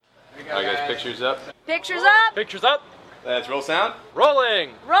All right, guys, pictures up. Pictures up. Pictures up. Let's roll sound.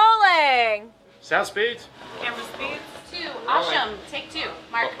 Rolling. Rolling. Sound speeds. Camera speeds. 2. Asham. Take 2.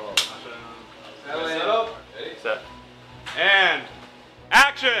 Mark. Ready, Set. And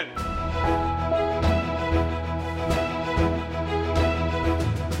action.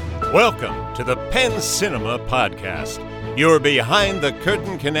 Welcome to the Penn Cinema Podcast, your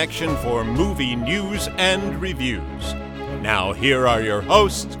behind-the-curtain connection for movie news and reviews. Now here are your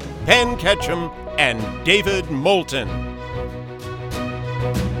hosts, Penn Ketchum and David Moulton.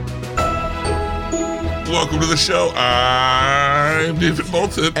 Welcome to the show. I'm David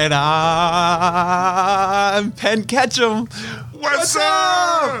Moulton. And I'm Penn Ketchum. What's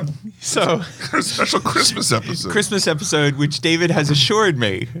up? So, Our special Christmas episode. which David has assured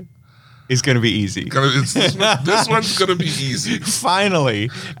me is going to be easy. This one's going to be easy. Finally,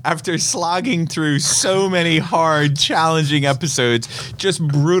 after slogging through so many hard, challenging episodes, just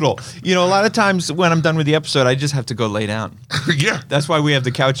brutal. You know, a lot of times when I'm done with the episode, I just have to go lay down. Yeah. That's why we have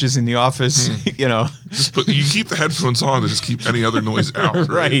the couches in the office, you know. You keep the headphones on to just keep any other noise out.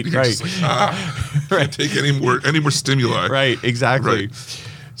 Right. You're just like, can't take any more stimuli. Right, exactly. Right.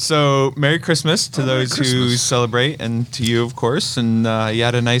 So, Merry Christmas to those Merry who Christmas. celebrate, and to you, of course. And you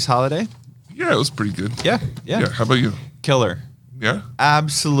had a nice holiday? Yeah, it was pretty good. Yeah. How about you? Killer. Yeah?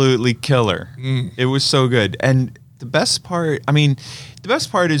 Absolutely killer. It was so good. And the best part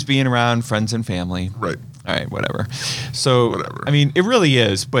is being around friends and family. Right. All right, whatever. So, Whatever. I mean, it really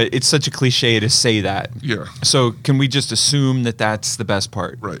is, but it's such a cliche to say that. Yeah. So, can we just assume that that's the best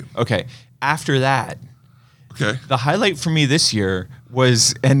part? Right. Okay. After that, Okay. the highlight for me this year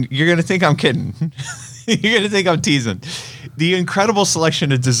was, and you're going to think I'm kidding. You're going to think I'm teasing. The incredible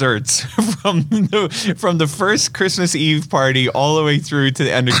selection of desserts from the first Christmas Eve party all the way through to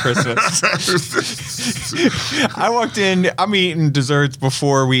the end of Christmas. I walked in, I'm eating desserts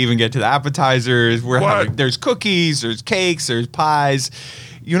before we even get to the appetizers. There's cookies, there's cakes, there's pies.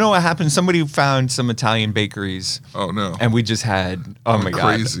 You know what happened? Somebody found some Italian bakeries. Oh, no. And we just had,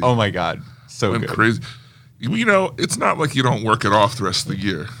 crazy. Oh my God. So Went good. crazy. You know, it's not like you don't work it off the rest of the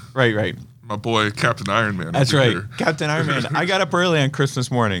year. Right. My boy, Captain Iron Man. That's over right. here. Captain Iron Man. I got up early on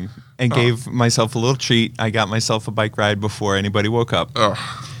Christmas morning and gave myself a little treat. I got myself a bike ride before anybody woke up. Oh,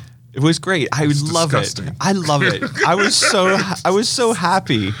 It was great. I love disgusting. it. I love it. I was so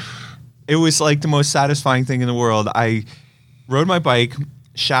happy. It was like the most satisfying thing in the world. I rode my bike,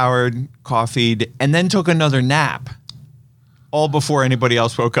 showered, coffeed, and then took another nap. All before anybody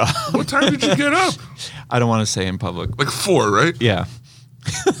else woke up. what time did you get up? I don't want to say in public. Like 4, right? Yeah.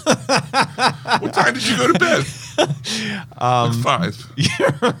 What time did you go to bed? Like 5.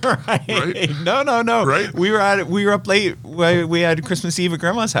 Right. No. Right? We were up late. We had Christmas Eve at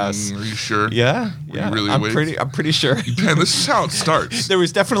Grandma's house. Are you sure? Yeah. Were you really I'm awake? I'm pretty sure. Man, this is how it starts. There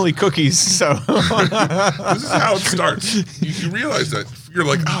was definitely cookies. So This is how it starts. You realize that. You're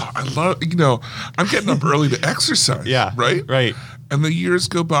like, I love, I'm getting up early to exercise. Yeah. Right? Right. And the years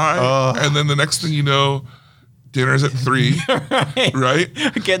go by, and then the next thing you know, dinner's at 3, right?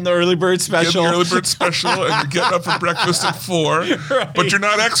 Getting the early bird special. Getting the early bird special, and you're getting up for breakfast at 4, Right. but you're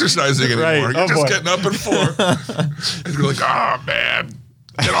not exercising anymore. Right. You're Oh, just boy. getting up at 4, and you're like, man,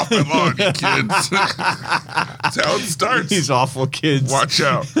 get off my lawn, you kids. That's how it starts. These awful kids. Watch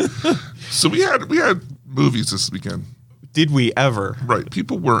out. So we had movies this weekend. Did we ever? Right.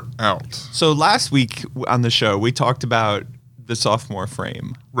 People were out. So last week on the show, we talked about the sophomore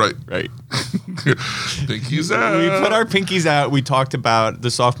frame. Right. Right. Pinkies out. We put our pinkies out. We talked about the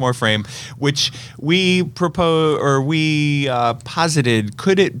sophomore frame, which we posited.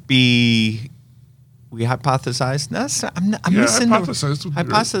 Could it be? We hypothesized. No, I'm missing.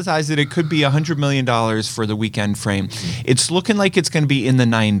 Hypothesized that it could be $100 million for the weekend frame. It's looking like it's going to be in the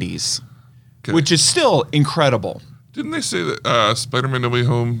 90s, Okay. which is still incredible. Didn't they say that Spider-Man No Way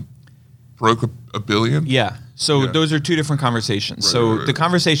Home broke a billion? Yeah. So Yeah. those are two different conversations. Right. The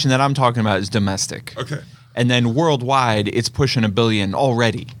conversation that I'm talking about is domestic. Okay. And then worldwide, it's pushing $1 billion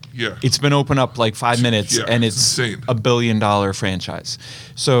already. Yeah. It's been open up like 5 minutes, Yeah, and it's it's insane. $1 billion franchise,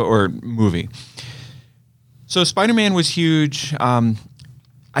 or movie. So Spider-Man was huge.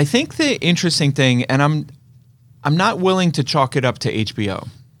 I think the interesting thing, and I'm not willing to chalk it up to HBO,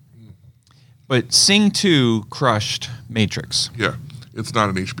 but Sing 2 crushed Matrix. Yeah. It's not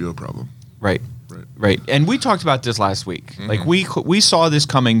an HBO problem. Right. And we talked about this last week. Like we saw this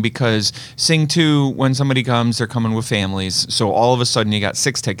coming because Sing 2, when somebody comes, they're coming with families. So all of a sudden you got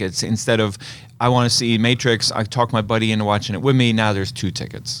 6 tickets instead of I want to see Matrix. I talked my buddy into watching it with me. Now there's 2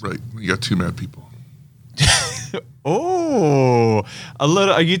 tickets. Right. You got 2 mad people. Oh, a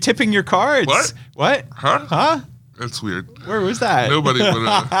little. Are you tipping your cards? What? What? Huh? Huh? That's weird. Where was that? Nobody would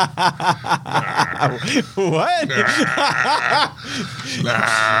What?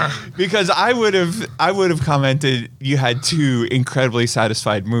 Nah. Because I would have commented you had two incredibly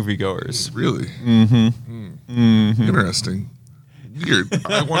satisfied moviegoers. Really? Mm-hmm. Interesting. Weird.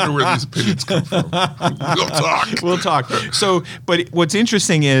 I wonder where these opinions come from. We'll talk. So, but what's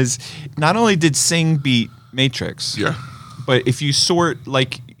interesting is not only did Sing beat Matrix, Yeah. but if you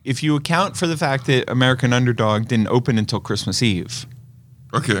if you account for the fact that American Underdog didn't open until Christmas Eve,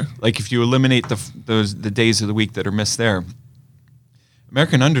 Okay. like if you eliminate the days of the week that are missed there,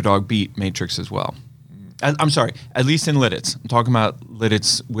 American Underdog beat Matrix as well. I'm sorry, at least in Lidditz. I'm talking about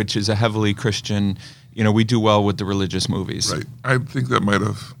Lidditz, which is a heavily Christian. We do well with the religious movies. Right. I think that might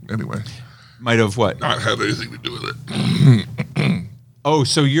have, anyway, Might have what? not had anything to do with it. Oh,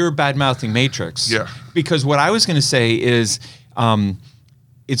 so you're bad-mouthing Matrix. Yeah. Because what I was going to say is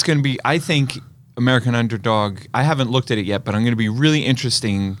it's going to be, I think, American Underdog, I haven't looked at it yet, but I'm going to be really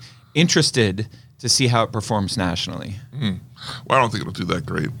interested to see how it performs nationally. Well, I don't think it'll do that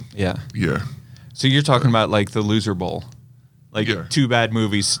great. Yeah. Yeah. So you're talking about like the Loser Bowl. Like Yeah. two bad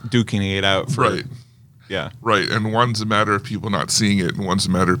movies duking it out for Right. Yeah. Right. And one's a matter of people not seeing it, and one's a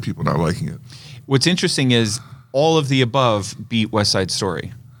matter of people not liking it. What's interesting is all of the above beat West Side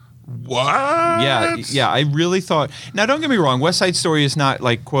Story. What? Yeah, I really thought. Now, don't get me wrong. West Side Story is not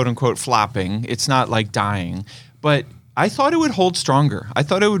like quote unquote flopping. It's not like dying, but I thought it would hold stronger. I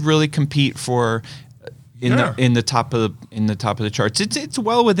thought it would really compete for in the top of the charts. It's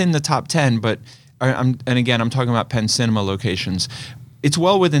well within the top 10, but I'm talking about Penn Cinema locations. It's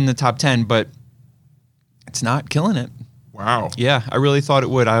well within the top 10, but it's not killing it. Wow. Yeah, I really thought it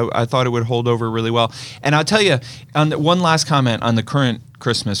would. I thought it would hold over really well. And I'll tell you, one last comment on the current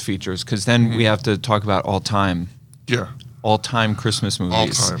Christmas features, because then we have to talk about all-time Christmas movies. All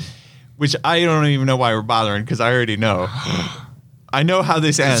time. Which I don't even know why we're bothering, because I already know. I know how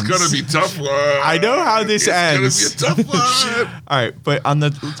this ends. It's going to be a tough one. I know how this ends. It's going to be a tough one. All right, but on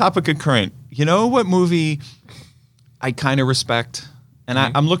the topic of current, you know what movie I kind of respect? And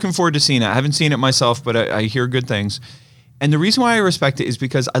I'm looking forward to seeing it. I haven't seen it myself, but I hear good things. And the reason why I respect it is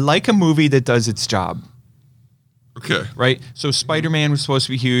because I like a movie that does its job. Okay. Right? So Spider-Man was supposed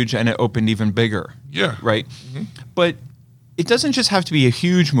to be huge, and it opened even bigger. Yeah. Right? Mm-hmm. But it doesn't just have to be a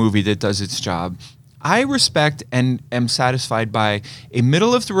huge movie that does its job. I respect and am satisfied by a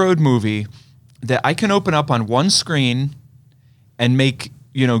middle-of-the-road movie that I can open up on one screen and make,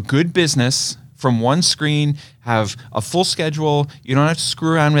 good business from one screen, have a full schedule. You don't have to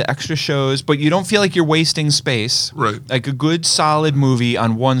screw around with extra shows, but you don't feel like you're wasting space. Right. Like a good, solid movie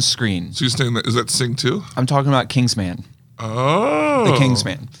on one screen. So you're saying that, is that Sing 2? I'm talking about Kingsman. Oh. The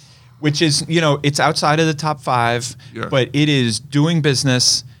Kingsman. Which is, it's outside of the top 5, but it is doing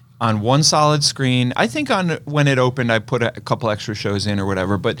business on one solid screen. I think when it opened, I put a couple extra shows in or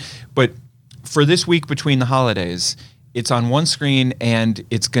whatever, but for this week between the holidays, it's on one screen and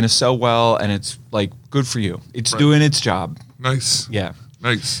it's going to sell well, and it's like good for you. It's doing its job. Nice. Yeah.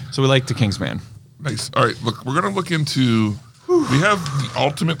 Nice. So we like the Kingsman. Nice. All right, look, we're going to look into... We have the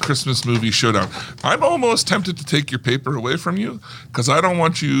ultimate Christmas movie showdown. I'm almost tempted to take your paper away from you because I don't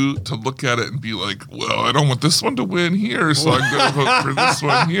want you to look at it and be like, well, I don't want this one to win here, so I'm going to vote for this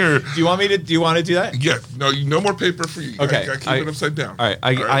one here. Do you want to do that? Yeah. No more paper for you. Okay. I got to keep it upside down. All right.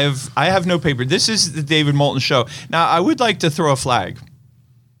 I have no paper. This is the David Moulton Show. Now, I would like to throw a flag.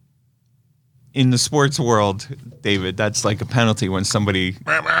 In the sports world, David, that's like a penalty when somebody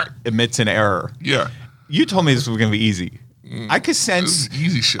admits an error. Yeah. You told me this was going to be easy. I could sense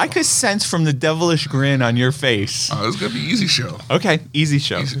easy show. I could sense from the devilish grin on your face. This is going to be easy show. Okay, easy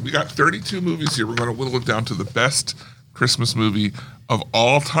show. Easy. We got 32 movies here. We're going to whittle it down to the best Christmas movie of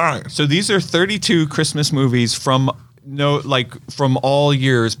all time. So these are 32 Christmas movies from all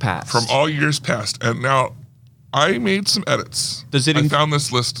years past. From all years past. And now I made some edits. I found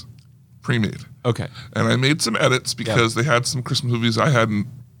this list pre-made. Okay. And I made some edits because they had some Christmas movies I hadn't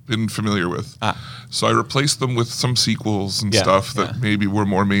been familiar with. So I replaced them with some sequels and stuff that maybe were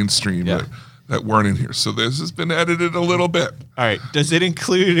more mainstream that weren't in here. So this has been edited a little bit. All right. Does it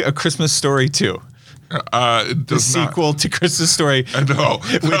include A Christmas Story 2? It does the sequel to Christmas Story. No,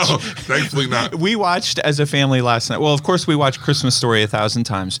 thankfully not. We watched as a family last night. Well, of course, we watched Christmas Story 1,000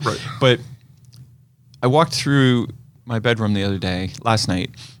 times. Right. But I walked through my bedroom last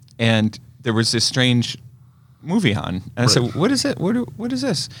night, and there was this strange movie on. And I said, what is it? What is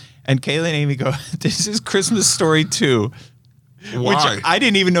this? And Kayla and Amy go, this is Christmas Story 2. Why? Which I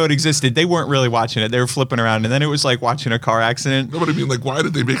didn't even know it existed. They weren't really watching it. They were flipping around. And then it was like watching a car accident. No, but I mean, like, why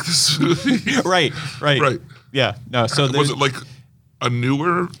did they make this movie? Right. Right. Yeah. No. So was it like a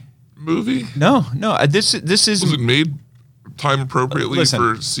newer movie? No. This is Was it made time appropriately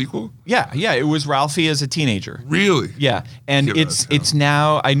Listen. for sequel? Yeah. It was Ralphie as a teenager. Really? Yeah, and Get out of town. it's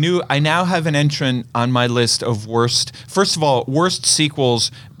now. I now have an entrant on my list of worst. First of all, worst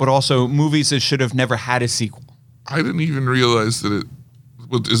sequels, but also movies that should have never had a sequel. I didn't even realize that it.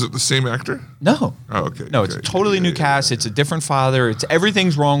 Well, is it the same actor? No. Oh, okay. No, it's a totally new cast. It's a different father. It's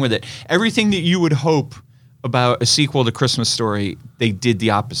everything's wrong with it. Everything that you would hope about a sequel to Christmas Story, they did the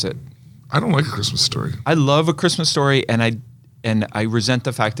opposite. I don't like A Christmas Story. I love A Christmas Story, and I resent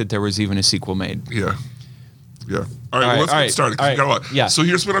the fact that there was even a sequel made. Yeah. All right, let's get started. 'Cause we got a lot. Yeah. So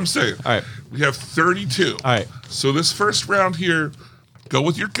here's what I'm saying. All right. We have 32. All right. So this first round here, go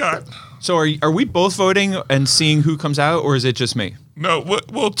with your gut. So are we both voting and seeing who comes out, or is it just me? No,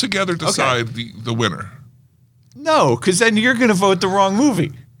 we'll together decide the winner. No, because then you're going to vote the wrong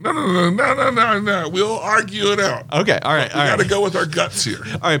movie. No. We'll argue it out. Okay, all right, We got to go with our guts here.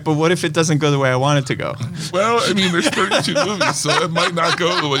 All right, but what if it doesn't go the way I want it to go? Well, I mean, there's 32 movies, so it might not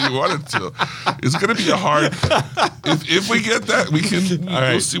go the way you want it to. It's going to be a hard. If we get that,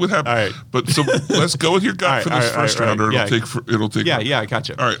 we'll see what happens. All right. But so let's go with your gut for this first round, or it'll take. Yeah, I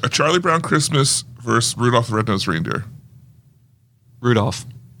gotcha. All right, A Charlie Brown Christmas versus Rudolph the Red-Nosed Reindeer. Rudolph.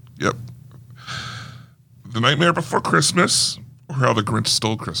 Yep. The Nightmare Before Christmas, or How the Grinch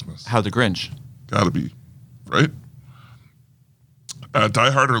Stole Christmas. How the Grinch. Gotta be, right? Die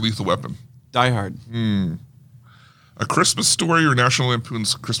Hard or Lethal Weapon. Die Hard. A Christmas Story or National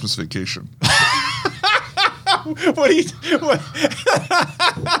Lampoon's Christmas Vacation. What are you? What?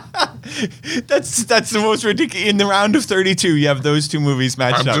 That's the most ridiculous. In the round of 32, you have those two movies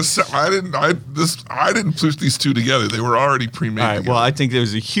matched up. I didn't push these two together. They were already pre-made. All right. Well, I think it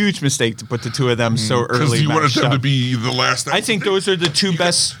was a huge mistake to put the two of them so early. Because you wanted matched them up. to be the last. I think those are the two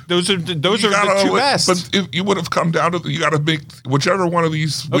best. Those are the two best. But if you would have come down to, you got to make whichever one of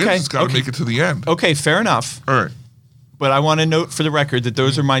these wins has got to make it to the end. Okay, fair enough. All right. But I want to note for the record that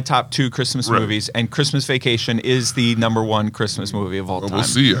those are my top two Christmas movies, and Christmas Vacation is the number one Christmas movie of all time. We'll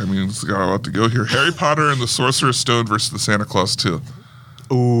see. I mean, it's got a lot to go here. Harry Potter and the Sorcerer's Stone versus the Santa Claus 2.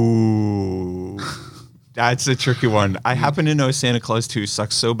 Ooh. That's a tricky one. I happen to know Santa Claus 2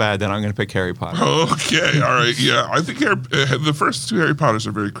 sucks so bad that I'm going to pick Harry Potter. Okay. All right. Yeah. I think the first two Harry Potters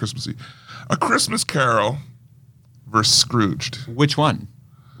are very Christmassy. A Christmas Carol versus Scrooged. Which one?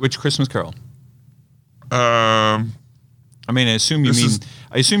 Which Christmas Carol? I mean, I assume you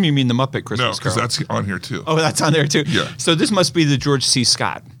mean the Muppet Christmas No, because Carol. that's on here too. Oh, that's on there too? Yeah. So this must be the George C.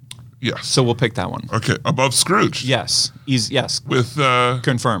 Scott. Yes. So we'll pick that one. Okay. Above Scrooge. Yes. Yes. With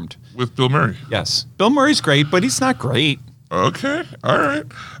Confirmed. with Bill Murray. Yes. Bill Murray's great, but he's not great. Okay. All right.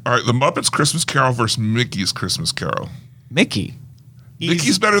 The Muppets Christmas Carol versus Mickey's Christmas Carol. Mickey.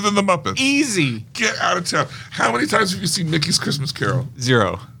 Mickey's better than the Muppets. Easy. Get out of town. How many times have you seen Mickey's Christmas Carol?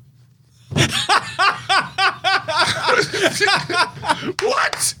 0.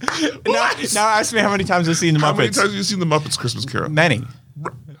 What? Now ask me how many times I've seen the Muppets. How many times have you seen the Muppets Christmas Carol?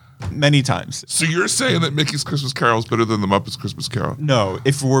 Many times. So you're saying that Mickey's Christmas Carol is better than the Muppets Christmas Carol? No,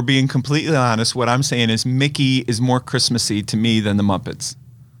 if we're being completely honest, what I'm saying is Mickey is more Christmassy to me than the Muppets.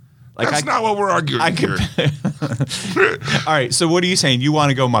 That's not what we're arguing here. All right, so what are you saying? You want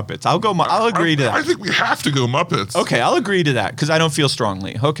to go Muppets? I'll agree to that. I think we have to go Muppets. Okay, I'll agree to that because I don't feel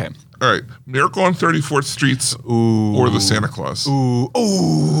strongly. Okay. All right. Miracle on 34th Street or the Santa Claus. Ooh.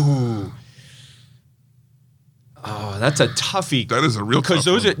 Oh, that's a toughie. That is a real because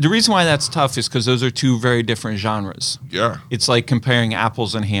tough one. the reason why that's tough is because those are two very different genres. Yeah. It's like comparing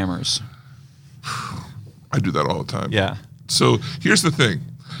apples and hammers. I do that all the time. Yeah. So here's the thing.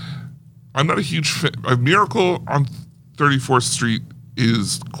 I'm not a huge fan. Miracle on 34th Street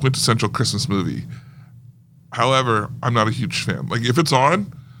is quintessential Christmas movie. However, I'm not a huge fan. Like, if it's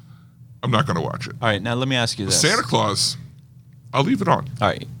on, I'm not going to watch it. All right, now let me ask you this. Santa Claus, I'll leave it on. All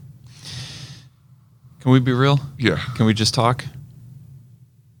right. Can we be real? Yeah. Can we just talk?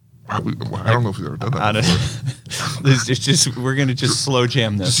 I don't know if we've ever done that before. We're going to just slow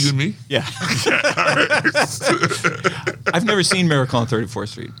jam this. Just you and me? Yeah. I've never seen Miracle on 34th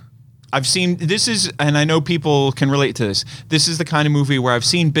Street. I've seen, and I know people can relate to this. This is the kind of movie where I've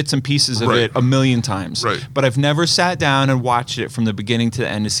seen bits and pieces of it a million times. Right. But I've never sat down and watched it from the beginning to the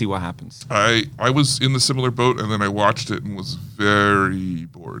end to see what happens. I was in the similar boat, and then I watched it and was very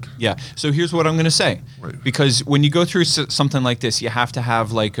bored. Yeah. So here's what I'm going to say. Right. Because when you go through something like this, you have to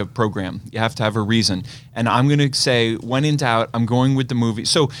have like a program. You have to have a reason. And I'm going to say, when in doubt, I'm going with the movie.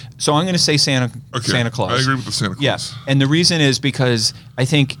 So I'm going to say Santa Claus. I agree with the Santa Claus. Yeah. And the reason is because I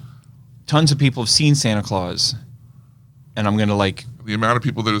think tons of people have seen Santa Claus, and I'm going to like... The amount of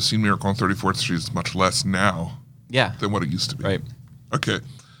people that have seen Miracle on 34th Street is much less now than what it used to be. Right. Okay.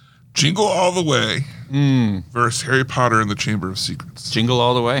 Jingle All the Way versus Harry Potter and the Chamber of Secrets. Jingle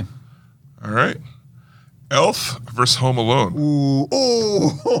All the Way. All right. Elf versus Home Alone. Ooh.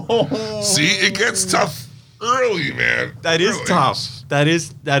 Oh. See, it gets tough early, man. That is Early. tough. That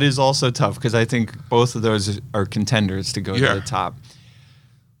is also tough because I think both of those are contenders to go to the top.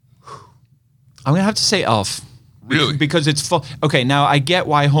 I'm gonna have to say Elf. Really? Because it's full. Okay, now I get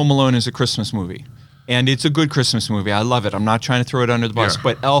why Home Alone is a Christmas movie, and it's a good Christmas movie. I love it. I'm not trying to throw it under the bus, Yeah.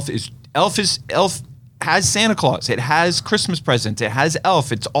 but Elf has Santa Claus. It has Christmas presents. It has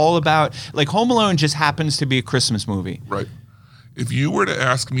Elf. It's all about like Home Alone just happens to be a Christmas movie. Right. If you were to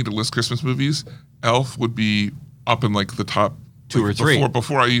ask me to list Christmas movies, Elf would be up in like the top Two or three.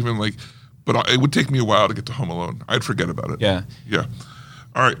 before I even like. But it would take me a while to get to Home Alone. I'd forget about it. Yeah. Yeah.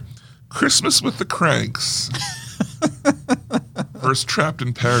 All right. Christmas with the Cranks versus Trapped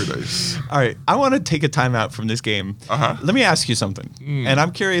in Paradise. All right, I want to take a time out from this game. Let me ask you something, and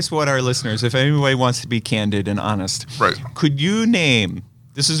I'm curious what our listeners, if anybody wants to be candid and honest, Right. Could you name?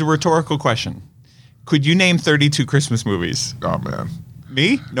 This is a rhetorical question. Could you name 32 Christmas movies? Oh man.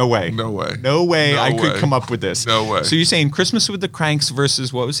 Me? No way. No way. No way. No I could way. come up with this. No way. So you're saying Christmas with the Cranks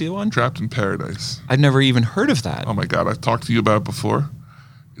versus what was the other one? Trapped in Paradise. I've never even heard of that. Oh my God. I've talked to you about it before.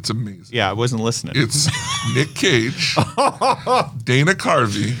 It's amazing. Yeah, I wasn't listening. It's Nick Cage, Dana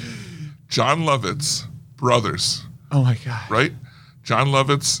Carvey, John Lovitz, brothers, oh my God. right? John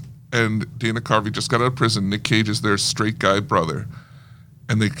Lovitz and Dana Carvey just got out of prison. Nick Cage is their straight guy brother.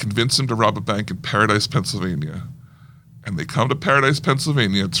 And they convince him to rob a bank in Paradise, Pennsylvania. And they come to Paradise,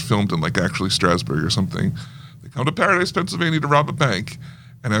 Pennsylvania. It's filmed in like actually Strasbourg or something. They come to Paradise, Pennsylvania to rob a bank.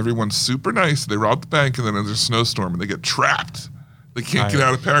 And everyone's super nice. They rob the bank and then there's a snowstorm and they get trapped. They can't get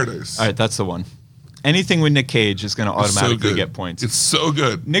out of Paradise. All right, that's the one. Anything with Nick Cage is going to It's so automatically good. get points. It's so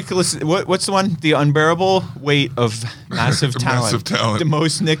good. Nicholas, what's the one? The Unbearable Weight of Massive Talent. Massive Talent. The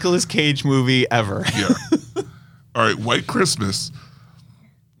most Nicolas Cage movie ever. Yeah. All right, White Christmas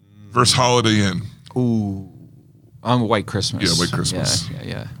versus Holiday Inn. Ooh. White Christmas. Yeah, White Christmas.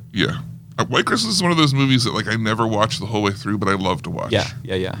 Yeah. Yeah. White Christmas is one of those movies that like I never watched the whole way through, but I love to watch. Yeah.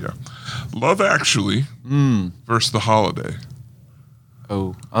 Love Actually versus The Holiday.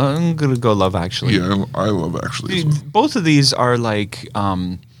 Oh, I'm going to go Love Actually. Yeah, I love Actually as well. Both of these are like,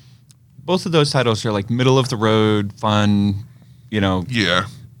 both of those titles are like middle of the road, fun, Yeah.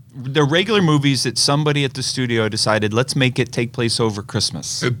 They're regular movies that somebody at the studio decided, let's make it take place over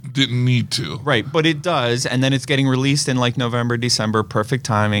Christmas. It didn't need to. Right, but it does, and then it's getting released in like November, December, perfect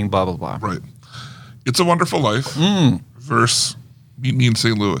timing, blah, blah, blah. Right. It's a Wonderful Life versus Meet Me in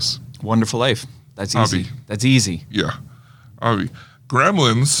St. Louis. Wonderful Life. That's easy. Avi. That's easy. Yeah. Avi.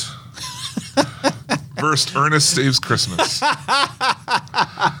 Gremlins versus Ernest Saves Christmas.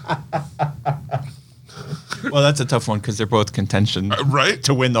 Well, that's a tough one because they're both contention Right?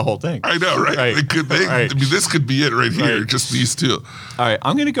 to win the whole thing. I know, right? Right. I mean, this could be it right here. Right. Just these two. All right,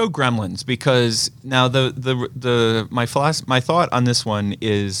 I'm going to go Gremlins because now my thought on this one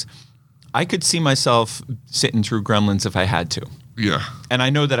is I could see myself sitting through Gremlins if I had to. Yeah. And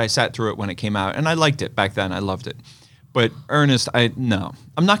I know that I sat through it when it came out, and I liked it back then. I loved it. But Ernest, no.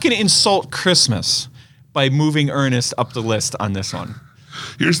 I'm not going to insult Christmas by moving Ernest up the list on this one.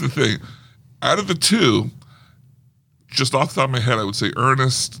 Here's the thing. Out of the two, just off the top of my head, I would say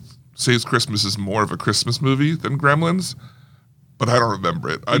Ernest Saves Christmas is more of a Christmas movie than Gremlins, but I don't remember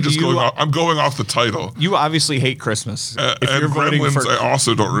it. I'm going off the title. You obviously hate Christmas. If And you're voting Gremlins, for, I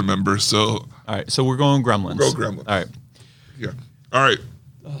also don't remember. So, all right, so we're going Gremlins. Go Gremlins. All right. yeah. All right.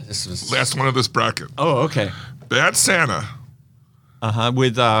 This was. Last one of this bracket. Oh, okay. Bad Santa.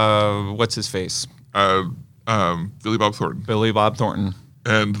 With what's his face? Billy Bob Thornton. Billy Bob Thornton.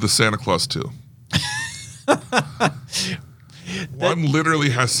 And the Santa Claus 2. One literally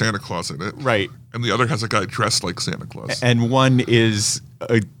has Santa Claus in it. Right. And the other has a guy dressed like Santa Claus. And one is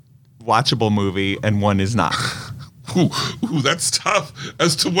a watchable movie, and one is not. Ooh, that's tough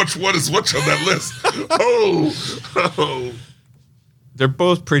as to which one is which on that list. Oh. They're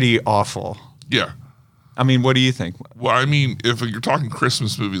both pretty awful. Yeah. I mean, what do you think? Well, I mean, if you're talking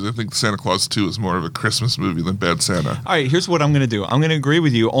Christmas movies, I think Santa Claus 2 is more of a Christmas movie than Bad Santa. All right, here's what I'm going to do. I'm going to agree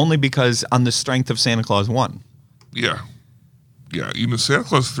with you only because on the strength of Santa Claus 1. Yeah. Yeah, even Santa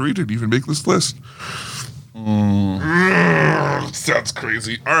Claus 3 didn't even make this list. Sounds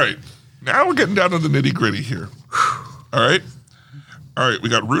crazy. All right. Now we're getting down to the nitty gritty here. All right. We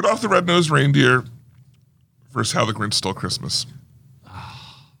got Rudolph the Red-Nosed Reindeer versus How the Grinch Stole Christmas.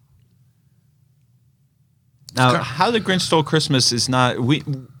 Now, How the Grinch Stole Christmas is not...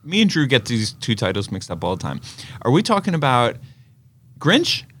 me and Drew get these two titles mixed up all the time. Are we talking about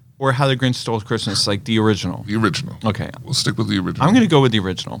Grinch or How the Grinch Stole Christmas, like the original? The original. Okay. We'll stick with the original. I'm going to go with the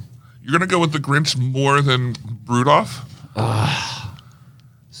original. You're gonna go with the Grinch more than Rudolph?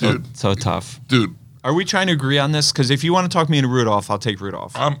 So tough. Dude. Are we trying to agree on this? Because if you want to talk me into Rudolph, I'll take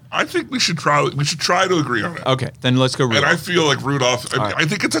Rudolph. I think we should try to agree on it. Okay, then let's go Rudolph. And I feel like Rudolph. All right. I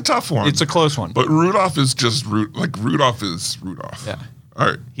think it's a tough one. It's a close one. But Rudolph is just Rudolph is Rudolph. Yeah. All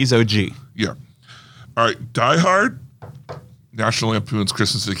right. He's OG. Yeah. All right. Die Hard. National Lampoon's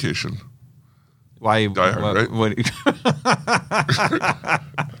Christmas Vacation. Why? Die Hard, right?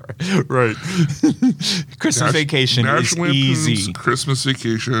 Right. Christmas Vacation National is Lampoon's easy. Christmas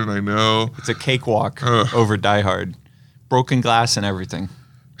Vacation. I know. It's a cakewalk over Die Hard. Broken glass and everything.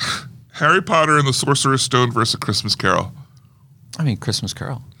 Harry Potter and the Sorcerer's Stone versus A Christmas Carol. I mean, Christmas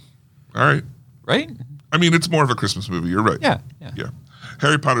Carol. All right. Right? I mean, it's more of a Christmas movie. You're right. Yeah.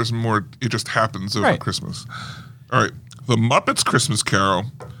 Harry Potter's more, it just happens over Right. Christmas. All right. The Muppets Christmas Carol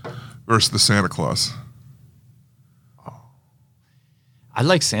versus the Santa Claus. I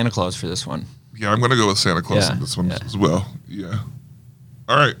like Santa Claus for this one. Yeah, I'm going to go with Santa Claus Yeah, on this one yeah. as well. Yeah.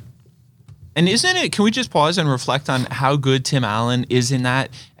 All right. And isn't it, can we just pause and reflect on how good Tim Allen is in that?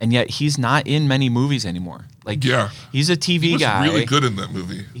 And yet he's not in many movies anymore. Like, Yeah. he's a TV He was guy. really good in that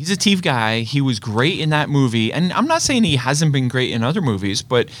movie. He's a TV guy. He was great in that movie. And I'm not saying he hasn't been great in other movies,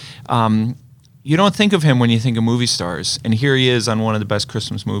 but you don't think of him when you think of movie stars. And here he is on one of the best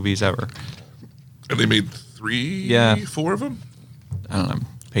Christmas movies ever. And they made 4 of them? I don't know.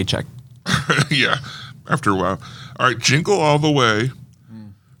 Paycheck. Yeah, after a while. All right, Jingle All the Way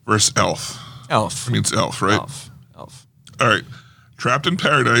versus Elf. Elf. I mean, it's Elf, right? Elf. All right, Trapped in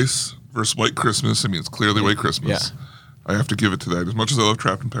Paradise versus White Christmas. I mean, it's clearly White Christmas. Yeah. I have to give it to that, as much as I love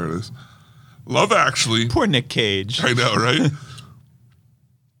Trapped in Paradise. Love Actually. Poor Nick Cage. I know, right?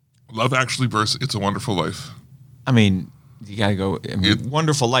 Love Actually versus It's a Wonderful Life. I mean, you gotta go. I mean,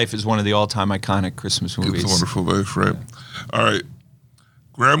 Wonderful Life is one of the all-time iconic Christmas movies. It's a Wonderful Life, right? All right,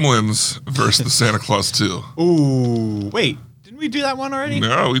 Gremlins versus the Santa Claus 2. Ooh, wait, didn't we do that one already?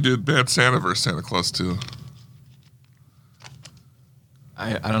 No, we did Bad Santa versus Santa Claus 2.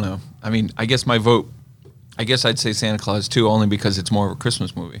 I don't know. I mean, I guess my vote. I guess I'd say Santa Claus 2 only because it's more of a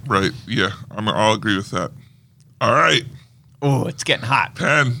Christmas movie. Right? Yeah, I'll agree with that. All right, Oh, it's getting hot.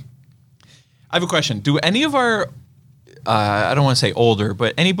 Penn. I have a question. Do any of our, I don't want to say older,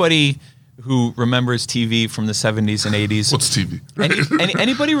 but anybody who remembers TV from the 70s and 80s? What's TV?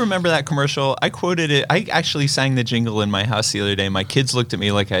 Anybody remember that commercial? I quoted it. I actually sang the jingle in my house the other day. My kids looked at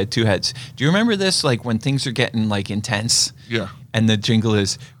me like I had two heads. Do you remember this? Like when things are getting like intense? Yeah. And the jingle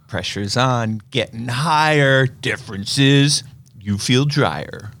is, pressure's on, getting higher, differences, you feel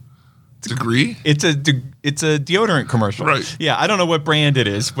drier. Degree? It's a deodorant commercial. Right. Yeah, I don't know what brand it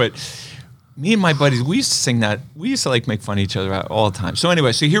is, but me and my buddies, we used to sing that. We used to like make fun of each other all the time. So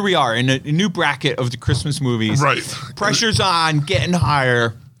anyway, so here we are in a new bracket of the Christmas movies. Right. Pressure's on, getting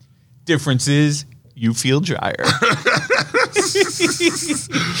higher. Difference is you feel drier. All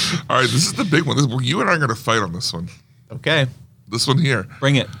right, this is the big one. You and I are going to fight on this one. Okay, This one here.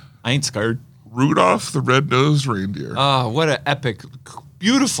 bring it. I ain't scared. Rudolph the Red-Nosed Reindeer. Oh, what an epic,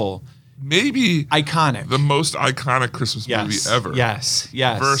 beautiful, Maybe iconic. the most iconic Christmas movie ever. Yes.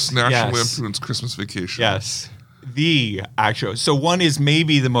 Versus National yes. Lampoon's Christmas Vacation. Yes. The actual. So one is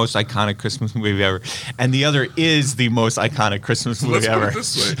maybe the most iconic Christmas movie ever, and the other is the most iconic Christmas movie Let's put ever. it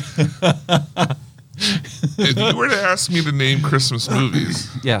this way. If you were to ask me to name Christmas movies,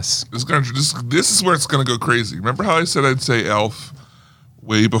 Yes. this is where it's going to go crazy. Remember how I said I'd say Elf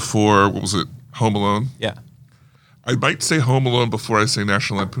way before, what was it, Home Alone? Yeah. I might say Home Alone before I say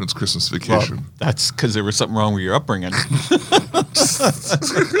National Lampoon's Christmas Well, Vacation. that's because there was something wrong with your upbringing.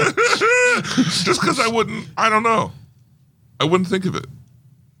 Just because I don't know. I wouldn't think of it.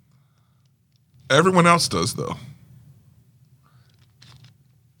 Everyone else does, though.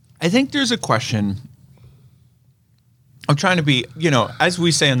 I think there's a question. I'm trying to be, as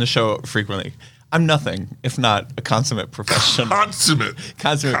we say on the show frequently, I'm nothing if not a consummate professional. Consummate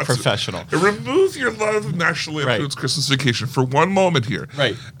Professional. And remove your love of National Lampoon's Christmas Vacation for one moment here.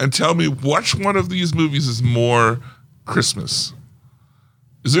 Right. And tell me which one of these movies is more Christmas.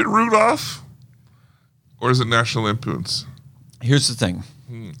 Is it Rudolph or is it National Lampoon's? Here's the thing.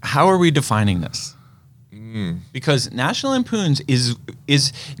 How are we defining this? Because National Lampoon's is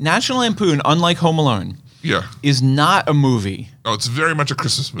National Lampoon, unlike Home Alone, Yeah. is not a movie. Oh, it's very much a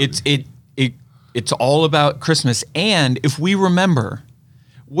Christmas movie. It's all about Christmas. And if we remember,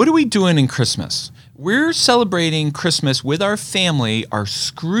 what are we doing in Christmas? We're celebrating Christmas with our family, our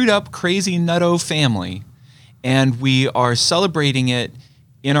screwed up, crazy, nutto family, and we are celebrating it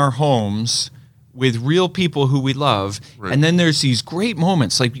in our homes with real people who we love. Right. And then there's these great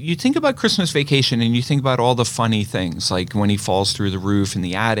moments. Like you think about Christmas Vacation and you think about all the funny things, like when he falls through the roof in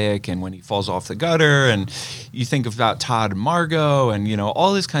the attic and when he falls off the gutter, and you think about Todd and Margot and, you know,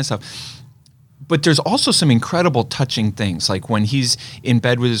 all this kind of stuff. But there's also some incredible touching things, like when he's in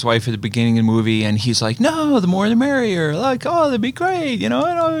bed with his wife at the beginning of the movie and he's like, no, the more the merrier. Like, oh, that'd be great. You know,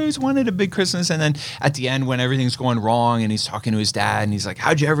 I always wanted a big Christmas. And then at the end when everything's going wrong and he's talking to his dad and he's like,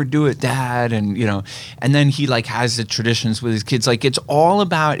 how'd you ever do it, Dad? And, you know, and then he like has the traditions with his kids. Like it's all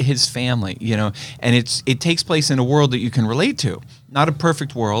about his family, you know, and it takes place in a world that you can relate to. Not a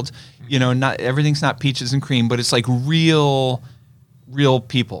perfect world, you know, not everything's not peaches and cream, but it's like real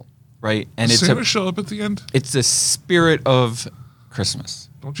people. Right, and Does it's Santa show up at the end? It's the spirit of Christmas.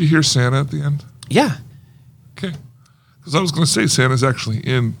 Don't you hear Santa at the end? Yeah, Okay. Because I was going to say Santa's actually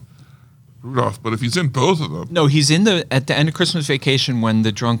in Rudolph, but if he's in both of them. no, he's at the end of Christmas Vacation when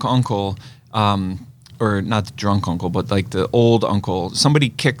the drunk uncle, or not the drunk uncle, but like the old uncle, somebody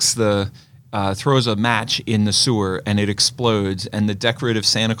kicks throws a match in the sewer and it explodes, and the decorative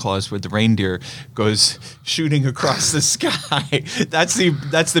Santa Claus with the reindeer goes shooting across the sky. That's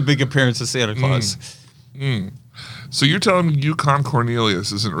the big appearance of Santa Claus. So you're telling me Yukon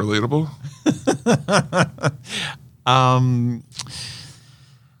Cornelius isn't relatable?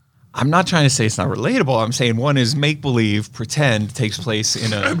 I'm not trying to say it's not relatable. I'm saying one is make-believe, pretend, takes place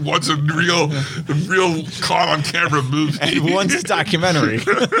in a... And one's a real caught on camera movie. and one's a documentary.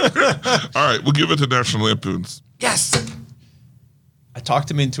 All right, we'll give it to National Lampoon's. Yes! I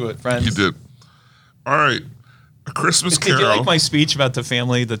talked him into it, friends. You did. All right, A Christmas Did you Carol. like my speech about the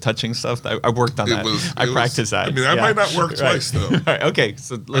family, the touching stuff? I worked on that. I practiced that. I mean, that might not work twice, though. All right, okay,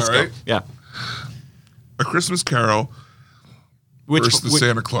 so let's All go. right. Yeah. A Christmas Carol versus the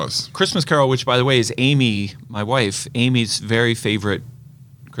Santa Claus. Christmas Carol, which, by the way, is Amy, my wife, Amy's very favorite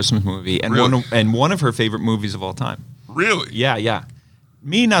Christmas movie, and Really? one of her favorite movies of all time. Really? Yeah.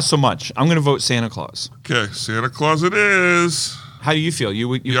 Me, not so much. I'm going to vote Santa Claus. Okay, Santa Claus it is. How do you feel?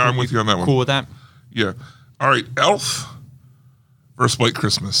 Yeah, I'm with you on that one. Cool with that? Yeah. All right, Elf versus White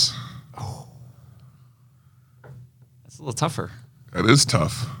Christmas. That's a little tougher. That is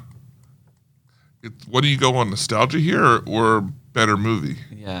tough. What do you go on, nostalgia here or better movie?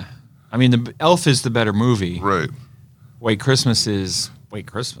 Yeah. I mean, the Elf is the better movie. Right. White Christmas is White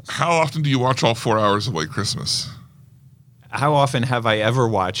Christmas. How often do you watch all 4 hours of White Christmas? How often have I ever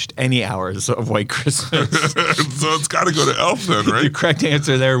watched any hours of White Christmas? So it's got to go to Elf then, The right? correct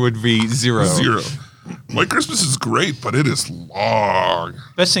answer there would be zero. Zero. White Christmas is great, but it is long.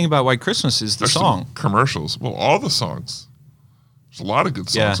 Best thing about White Christmas is the Especially song. commercials. Well, all the songs. There's a lot of good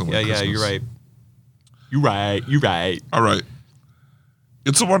songs in White Christmas. You're right. You're right. All right.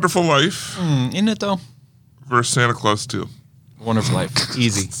 It's a Wonderful Life Isn't it, though? versus Santa Claus 2. Wonderful Life.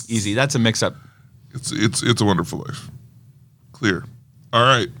 Easy. That's a mix-up. It's a Wonderful Life. Clear. All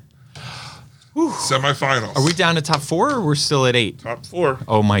right. Semifinals. Are we down to top 4 or we're still at 8? Top 4?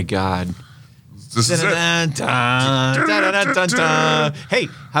 Oh, my God. This is it. Dun-dun-dun-dun-dun. Hey,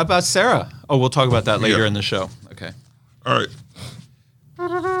 how about Sarah? Oh, we'll talk about that later Yeah. in the show. Okay. All right.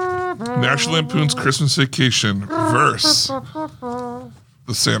 National Lampoon's Christmas Vacation versus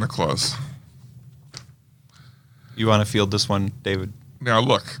the Santa Claus. You want to field this one, David? Now,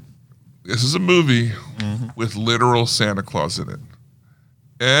 look. This is a movie with literal Santa Claus in it.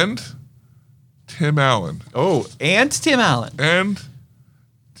 And Tim Allen. Oh, and Tim Allen.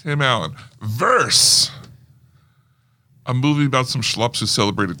 Versus a movie about some schlups who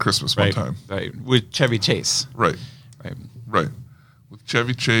celebrated Christmas one time. Right. With Chevy Chase. Right. With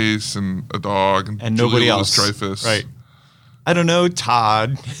Chevy Chase and a dog and And nobody Julia else. Louis-Dreyfus. Right. I don't know,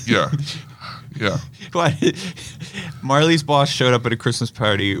 Todd. Yeah. What? Marley's boss showed up at a Christmas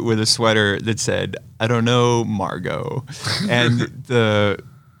party with a sweater that said, I don't know, Margot. And the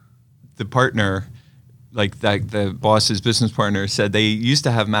partner, like the boss's business partner, said they used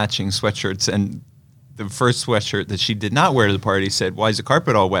to have matching sweatshirts, and the first sweatshirt that she did not wear to the party said, why is the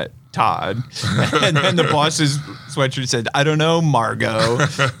carpet all wet, Todd? And then the boss's sweatshirt said, I don't know, Margot.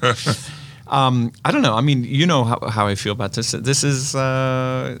 I don't know. I mean, you know how I feel about this. This is, what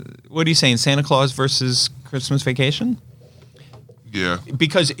are you saying, Santa Claus versus Christmas Vacation? Yeah.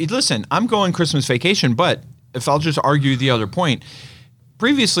 Because, listen, I'm going Christmas Vacation, but if I'll just argue the other point,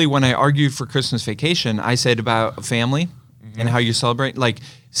 previously when I argued for Christmas Vacation, I said about family and how you celebrate. Like,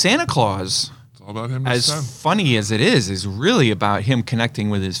 Santa Claus, It's all about him and his as son. funny as it is really about him connecting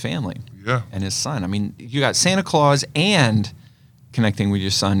with his family Yeah. and his son. I mean, you got Santa Claus and connecting with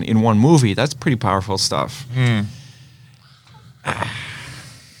your son in one movie. That's pretty powerful stuff. All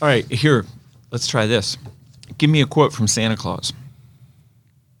right, here, let's try this. Give me a quote from Santa Claus.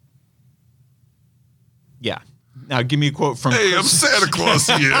 Yeah. Now, give me a quote from. Hey, I'm Santa Claus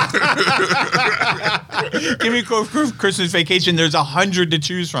to you. Give me a quote from Christmas Vacation. There's 100 to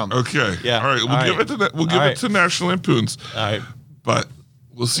choose from. Okay. Yeah. All right. We'll give it to that. We'll give it to National Lampoon's. All right. But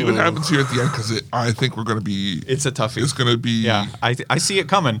we'll see what happens here at the end because I think we're going to be. It's a toughie. It's going to be. Yeah. I see it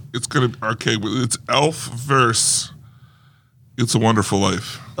coming. It's going to. Okay. Well, it's Elf versus It's a Wonderful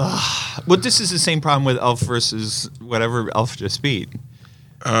Life. Well, this is the same problem with Elf versus whatever Elf just beat.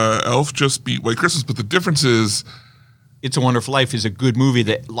 Elf just beat White Christmas, but the difference is. It's a Wonderful Life is a good movie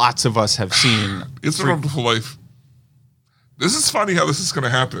that lots of us have seen. It's a Wonderful Life. This is funny how this is going to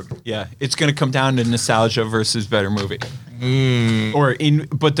happen. Yeah, it's going to come down to nostalgia versus better movie.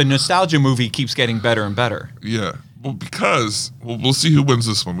 But the nostalgia movie keeps getting better and better. Yeah, well, because we'll see who wins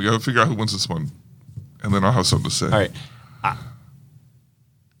this one. We got to figure out who wins this one, and then I'll have something to say. All right.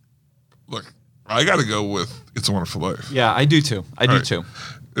 Look, I got to go with It's a Wonderful Life. Yeah, I do too. I do right. too.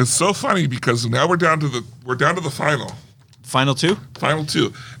 It's so funny because now we're down to the final. Final two? Final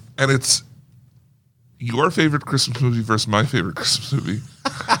two, and it's your favorite Christmas movie versus my favorite Christmas movie.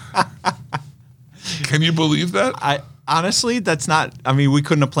 Can you believe that? Honestly, that's not. I mean, we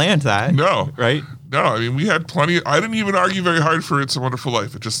couldn't have planned that. No. Right? No, I mean we had plenty. I didn't even argue very hard for It's a Wonderful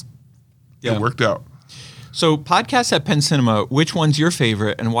Life. It just it worked out. So, podcast at Penn Cinema. Which one's your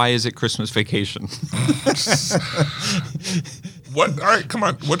favorite, and why is it Christmas Vacation? What? All right, come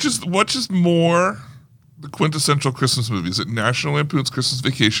on. Which is more the quintessential Christmas movie? Is it National Lampoon's Christmas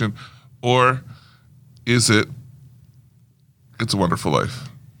Vacation, or is it It's a Wonderful Life?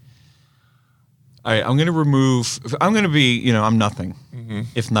 All right, I'm going to remove. I'm going to be. I'm nothing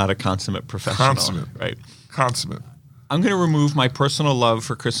if not a consummate professional. Consummate, right? Consummate. I'm going to remove my personal love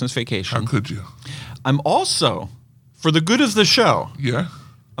for Christmas Vacation. How could you? I'm also, for the good of the show. Yeah.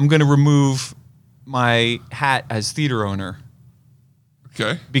 I'm going to remove my hat as theater owner.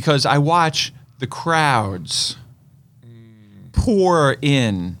 Okay. Because I watch the crowds pour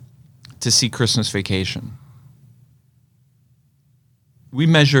in to see Christmas Vacation. We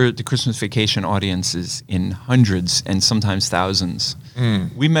measure the Christmas Vacation audiences in hundreds and sometimes thousands.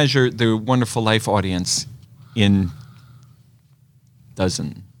 We measure the Wonderful Life audience in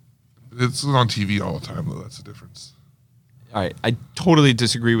dozen. It's on TV all the time, though. That's the difference. All right, I totally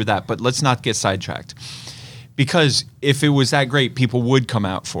disagree with that, but let's not get sidetracked. Because if it was that great, people would come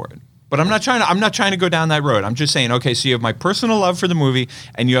out for it. But I'm not trying to go down that road. I'm just saying, okay, so you have my personal love for the movie,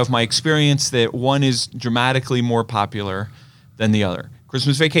 and you have my experience that one is dramatically more popular than the other.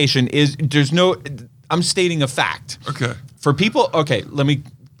 Christmas Vacation I'm stating a fact. Okay. For people, okay, let me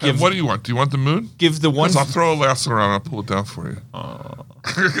give. What do you want? Do you want the moon? Give the one. I'll throw a lasso around. I'll pull it down for you.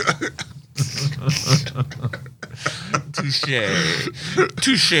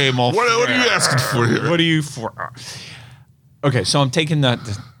 Touche, mon What are you asking for here? What are you for? Okay, so I'm taking that.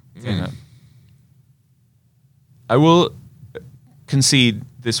 I will concede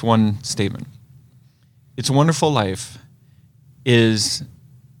this one statement. It's a Wonderful Life is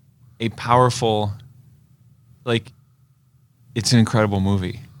a powerful, it's an incredible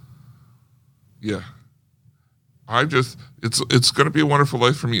movie. Yeah. It's going to be a wonderful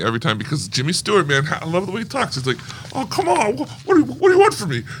life for me every time because Jimmy Stewart, man, I love the way he talks. It's like, oh, come on. What do you want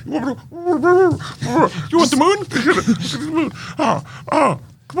from me? You want the moon? The moon. Oh,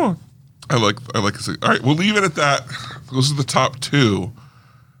 come on. I like to say, all right, we'll leave it at that. Those are the top two.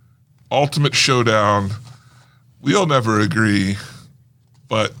 Ultimate showdown. We'll never agree,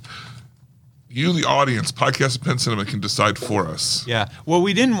 but you, the audience, Podcast at Penn Cinema, can decide for us. Yeah. What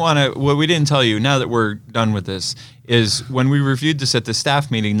we didn't tell you, now that we're done with this, is when we reviewed this at the staff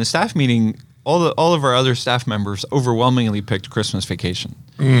meeting, all of our other staff members overwhelmingly picked Christmas Vacation.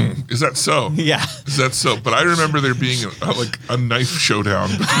 Is that so? Yeah. Is that so? But I remember there being a knife showdown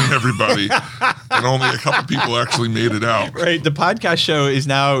between everybody, and only a couple people actually made it out. Right. The podcast show is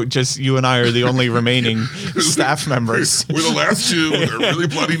now just you and I are the only remaining staff members. We're the last two with our really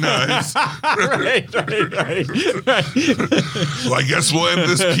bloody knives. Right. Well, I guess we'll end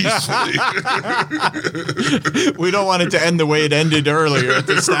this peacefully. We don't want it to end the way it ended earlier at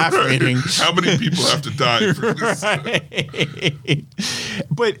the staff meeting. How many people have to die for this? Right.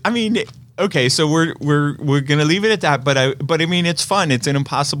 But I mean, okay, so we're gonna leave it at that. But I mean, it's fun. It's an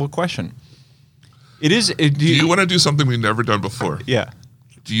impossible question. It is. Do you want to do something we've never done before? Yeah.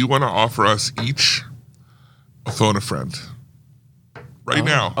 Do you want to offer us each a phone a friend right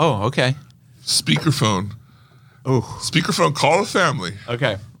now? Oh, okay. Speakerphone. Oh, speakerphone. Call the family.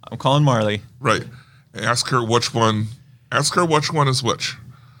 Okay, I'm calling Marley. Right. Ask her which one is which.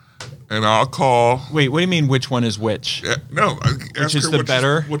 And I'll call. Wait, what do you mean? Which one is which? Yeah, no, which is the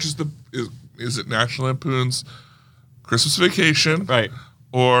better? Which is is it National Lampoon's Christmas Vacation, right,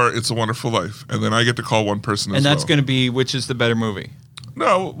 or It's a Wonderful Life, and then I get to call one person. And that's well. going to be which is the better movie?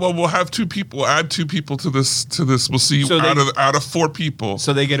 No, well, we'll have two people. We'll add two people to this. We'll see So out of four people.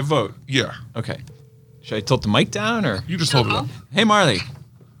 So they get a vote. Yeah, Okay. Should I tilt the mic down or? you just hold it up. Hey, Marley.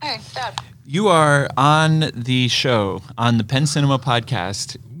 Hey, Dad. You are on the show on the Penn Cinema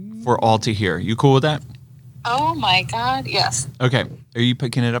podcast for all to hear. You cool with that? Oh my God, yes. Okay. Are you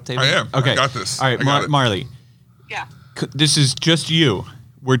picking it up, David? I am. Okay. I got this. All right, I got it. Marley. Yeah. This is just you.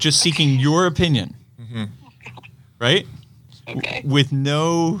 We're just seeking your opinion. Mm-hmm. Right? Okay. With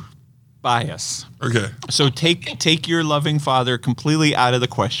no bias. Okay. So take your loving father completely out of the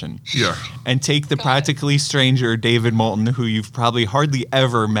question. Yeah. And take the practically stranger David Moulton, who you've probably hardly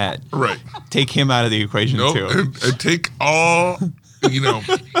ever met. Right. Take him out of the equation Nope. too. And take all,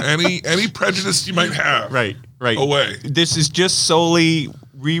 any prejudice you might have. Right. Away. This is just solely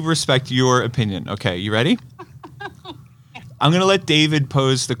we respect your opinion. Okay, you ready? I'm gonna let David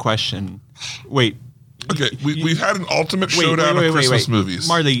pose the question. Wait. Okay. We've had an ultimate showdown of Christmas movies.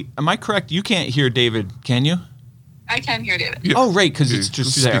 Marley, am I correct? You can't hear David, can you? I can hear David. Yeah. Oh, right, because Yeah, it's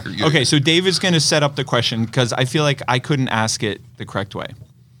just the there. speaker, yeah. Okay, so David's going to set up the question because I feel like I couldn't ask it the correct way.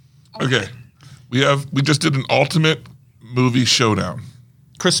 Okay. We just did an ultimate movie showdown.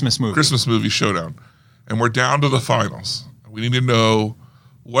 Christmas movie. Christmas movie showdown. And we're down to the finals. We need to know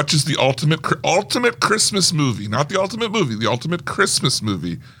what is the ultimate Christmas movie, not the ultimate movie, the ultimate Christmas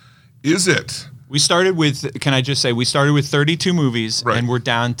movie. Is it? We started with, can I just say, we started with 32 movies Right. and we're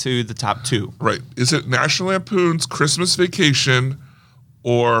down to the top 2. Right. Is it National Lampoon's Christmas Vacation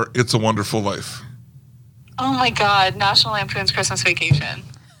or It's a Wonderful Life? Oh my God, National Lampoon's Christmas Vacation.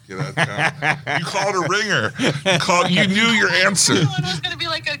 Get that down. You called a ringer. You knew your answer. I thought it was going to be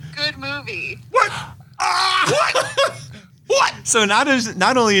like a good movie. What? What? So not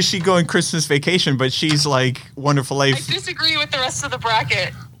only is she going Christmas Vacation, but she's like Wonderful I Life. disagree with the rest of the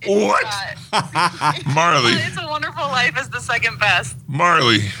bracket. What? Marley. It's a Wonderful Life is the second best.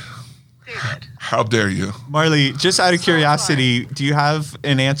 Marley, David. how dare you? Marley, just out of curiosity, do you have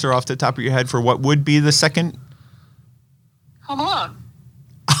an answer off the top of your head for what would be the second? Home Alone.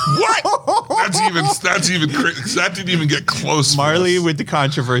 What? That's even that didn't even get close. for Marley us. with the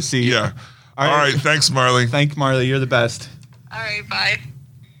controversy. Yeah. All All right. right. Thanks, Marley. Thank Marley. You're the best. All right, bye.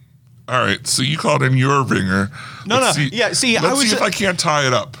 All right. So you called in your ringer. No. Let's see- Yeah, see, I Let's was- see if I can't tie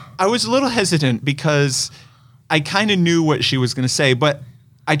it up. I was a little hesitant because I kind of knew what she was going to say, but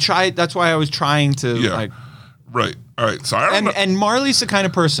I tried. That's why I was trying to Yeah. like. Right. All right. So I don't know. And Marley's the kind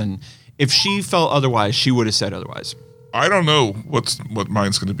of person. If she felt otherwise, she would have said otherwise. I don't know what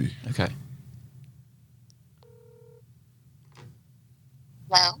mine's going to be. Okay.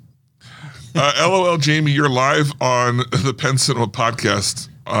 Hello. LOL, Jamie, you're live on the Penn Cinema podcast.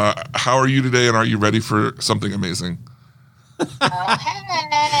 How are you today, and are you ready for something amazing? Oh,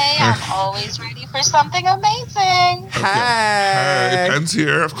 hey, I'm always ready for something amazing. Hey, Penn's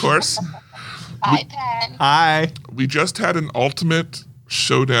here, of course. Bye, Penn. Hi. We just had an ultimate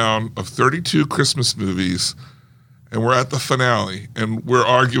showdown of 32 Christmas movies, and we're at the finale, and we're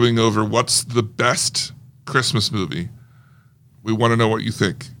arguing over what's the best Christmas movie. We want to know what you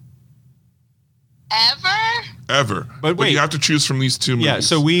think. Ever. But wait. you have to choose from these two movies. Yeah.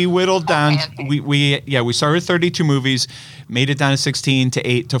 So we whittled down. Okay. We started with 32 movies, made it down to 16 to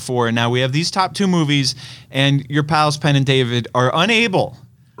 8 to 4, and now we have these top 2 movies. And your pals Penn and David are unable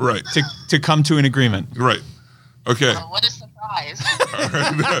Right. to come to an agreement. Right. Okay. Oh, what a surprise.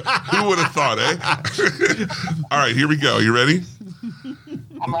 Who would have thought, eh? All right, here we go. You ready?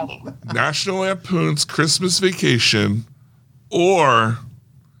 I'm ready. National Lampoon's Christmas Vacation or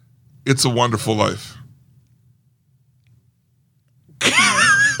It's a Wonderful Life.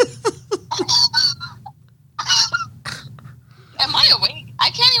 Am I awake? I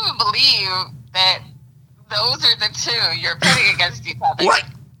can't even believe that those are the two you're pitting against each other. What?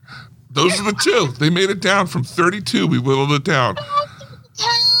 Those are the two. They made it down from 32. We whittled it down.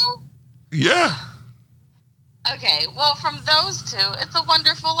 Two? Yeah. Okay, well, from those two, It's a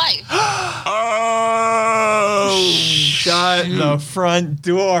Wonderful Life. Oh. Shut the front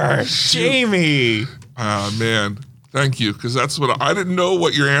door, Jamie. Ah, man. Thank you, because that's what I didn't know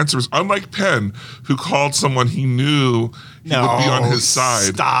what your answer was. Unlike Penn, who called someone he knew he would be on his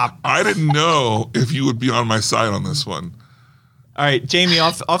side. Stop. I didn't know if you would be on my side on this one. All right, Jamie.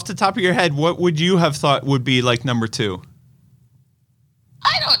 Off the top of your head, what would you have thought would be like number 2?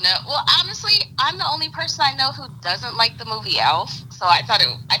 I don't know. Well, honestly, I'm the only person I know who doesn't like the movie Elf, so I thought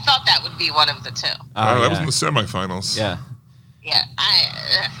that would be one of the two. That was in the semifinals. Yeah. Yeah,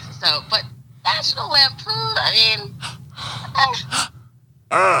 but National Lampoon, I mean,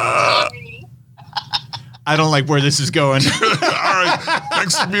 sorry. I don't like where this is going. All right.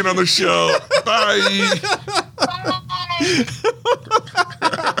 Thanks for being on the show. Bye.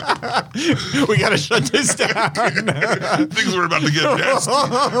 We got to shut this down. Things were about to get nasty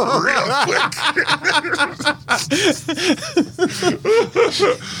real quick.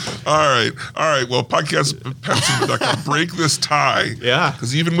 All right. Well, podcastpencinema.com. Break this tie. Yeah.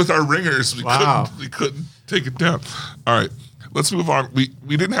 Because even with our ringers, we couldn't take it down. All right. Let's move on. We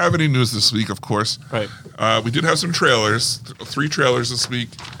didn't have any news this week, of course. Right. We did have some trailers. 3 trailers this week.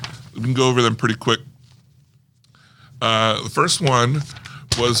 We can go over them pretty quick. The first one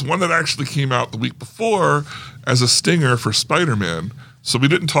was one that actually came out the week before as a stinger for Spider-Man. So we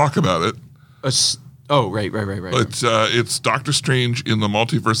didn't talk about it. Right. But it's Doctor Strange in the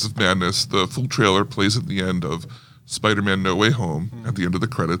Multiverse of Madness. The full trailer plays at the end of Spider-Man No Way Home, at the end of the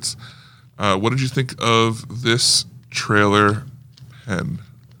credits. What did you think of this trailer, Penn?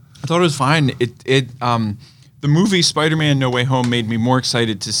 I thought it was fine. The movie Spider-Man No Way Home made me more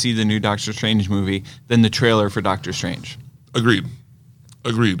excited to see the new Doctor Strange movie than the trailer for Doctor Strange. Agreed.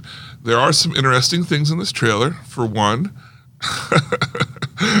 There are some interesting things in this trailer. For one,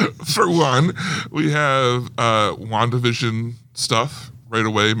 we have WandaVision stuff right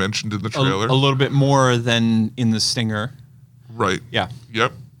away mentioned in the trailer. A little bit more than in the stinger. Right. Yeah.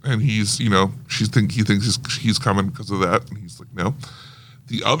 Yep. And he's, he thinks he's coming because of that, and he's like, no.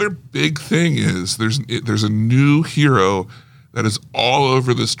 The other big thing is there's a new hero that is all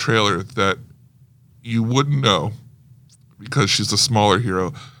over this trailer that you wouldn't know because she's a smaller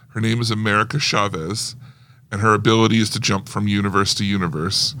hero. Her name is America Chavez, and her ability is to jump from universe to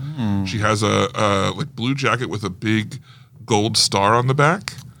universe. She has a blue jacket with a big gold star on the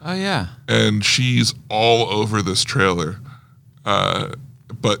back. Oh yeah. And she's all over this trailer.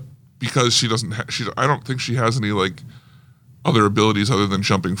 But because she doesn't, I don't think she has any other abilities other than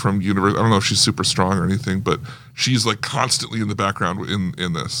jumping from universe. I don't know if she's super strong or anything, but she's constantly in the background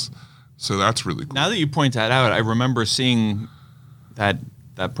in this. So that's really cool. Now that you point that out, I remember seeing that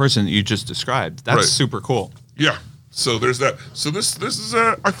person that you just described. That's super cool. Yeah. So there's that. So this is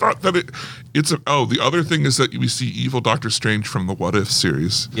I thought that the other thing is that we see evil Doctor Strange from the What If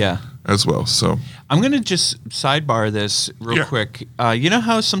series. Yeah. As well. So I'm going to just sidebar this real quick. You know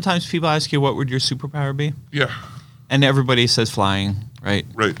how sometimes people ask you, what would your superpower be? Yeah. And everybody says flying, right?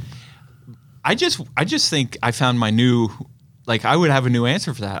 Right. I just think I found my new, I would have a new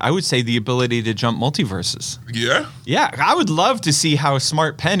answer for that. I would say the ability to jump multiverses. Yeah? Yeah. I would love to see how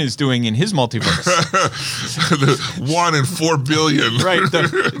smart Penn is doing in his multiverse. The 1 in 4 billion. Right.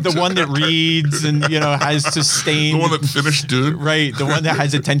 The one that reads and, has sustained. The one that finished Dune. Right. The one that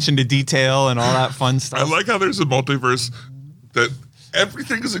has attention to detail and all that fun stuff. I like how there's a multiverse that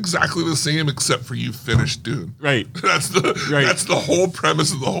everything is exactly the same except for you finished Dune. Right. That's the whole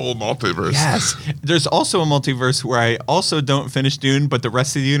premise of the whole multiverse. Yes. There's also a multiverse where I also don't finish Dune, but the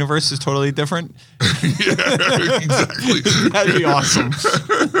rest of the universe is totally different. Yeah, exactly. That'd be awesome.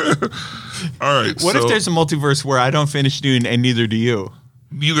 All right. What if there's a multiverse where I don't finish Dune and neither do you?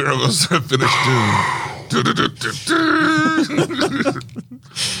 Neither of us have finished Dune.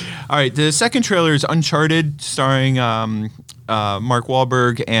 All right. The second trailer is Uncharted, starring Mark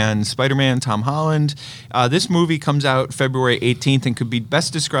Wahlberg and Spider-Man Tom Holland. This movie comes out February 18th and could be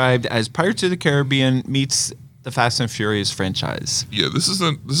best described as Pirates of the Caribbean meets the Fast and Furious franchise. Yeah, this is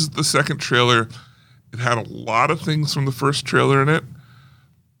the second trailer. It had a lot of things from the first trailer in it,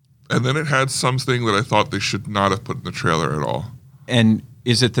 and then it had something that I thought they should not have put in the trailer at all. And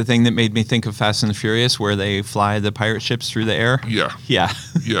is it the thing that made me think of Fast and the Furious, where they fly the pirate ships through the air? Yeah. Yeah.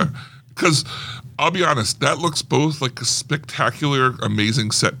 Yeah. Because I'll be honest, that looks both like a spectacular, amazing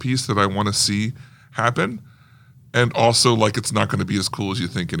set piece that I want to see happen, and also like it's not going to be as cool as you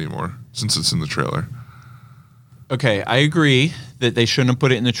think anymore since it's in the trailer. Okay, I agree that they shouldn't have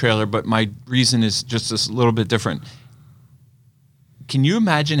put it in the trailer, but my reason is just a little bit different. Can you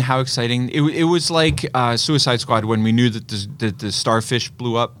imagine how exciting it was like Suicide Squad when we knew that the starfish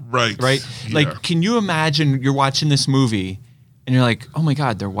blew up? Right. Right? Yeah. Like, can you imagine you're watching this movie and you're like, oh my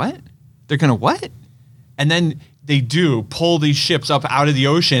God, they're what? They're going to what? And then they do pull these ships up out of the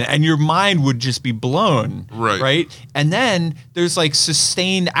ocean and your mind would just be blown. Right. Right? And then there's like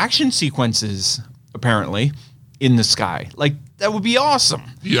sustained action sequences, apparently, in the sky. Like, that would be awesome.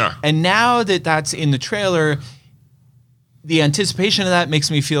 Yeah. And now that that's in the trailer, the anticipation of that makes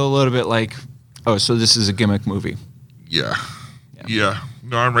me feel a little bit like, oh, so this is a gimmick movie. Yeah.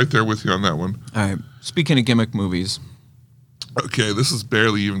 No, I'm right there with you on that one. All right. Speaking of gimmick movies. Okay, this is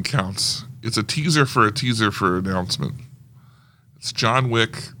barely even counts. It's a teaser for announcement. It's John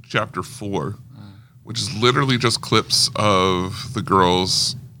Wick Chapter 4, which is literally just clips of the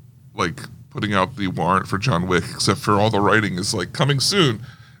girls, like, putting out the warrant for John Wick, except for all the writing is like coming soon.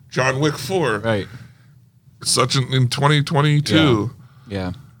 John Wick 4. Right. Such in 2022.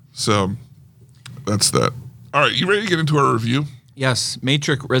 Yeah. So that's that. All right, you ready to get into our review? Yes,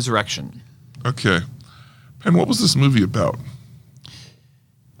 Matrix Resurrection. Okay. Pen, what was this movie about?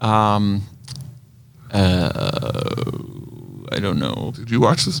 I don't know. Did you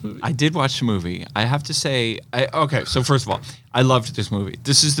watch this movie? I did watch the movie. I have to say, okay, so first of all, I loved this movie.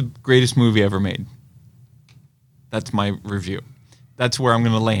 This is the greatest movie ever made. That's my review. That's where I'm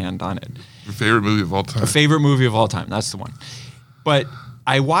going to land on it. Your favorite movie of all time? A favorite movie of all time. That's the one. But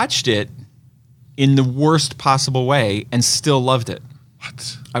I watched it in the worst possible way and still loved it.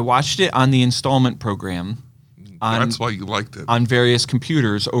 What? I watched it on the installment program. That's why you liked it. On various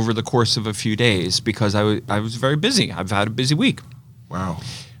computers over the course of a few days because I was very busy. I've had a busy week. Wow.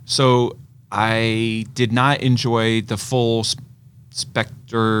 So I did not enjoy the full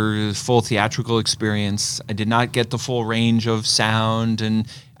full theatrical experience. I did not get the full range of sound, and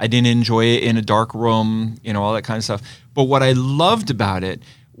I didn't enjoy it in a dark room, all that kind of stuff. But what I loved about it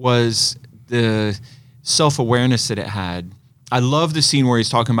was the self-awareness that it had. I love the scene where he's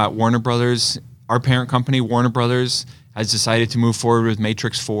talking about Warner Brothers. Our parent company, Warner Brothers, has decided to move forward with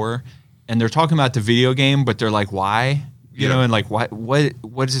Matrix 4, and they're talking about the video game, but they're like, why? And like,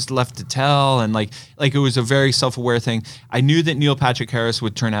 what is left to tell? And like it was a very self-aware thing. I knew that Neil Patrick Harris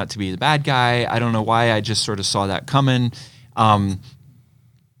would turn out to be the bad guy. I don't know why. I just sort of saw that coming. I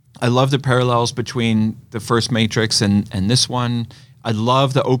love the parallels between the first Matrix and this one. I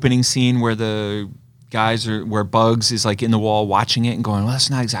love the opening scene where where Bugs is like in the wall watching it and going, well, that's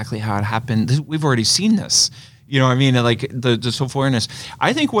not exactly how it happened. We've already seen this. You know what I mean? And like the self-awareness.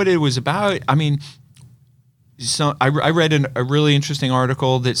 I think what it was about, so I read a really interesting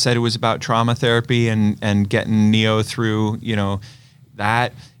article that said it was about trauma therapy and getting Neo through,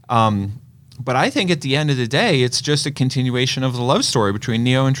 that. But I think at the end of the day, it's just a continuation of the love story between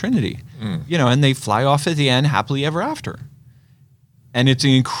Neo and Trinity. And they fly off at the end happily ever after. And it's an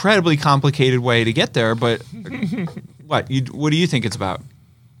incredibly complicated way to get there, but what do you think it's about?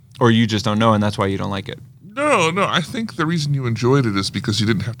 Or you just don't know and that's why you don't like it? No, I think the reason you enjoyed it is because you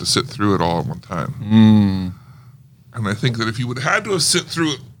didn't have to sit through it all at one time. And I think that if you would have had to have sit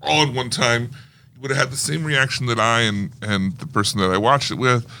through it all at one time, you would have had the same reaction that I and the person that I watched it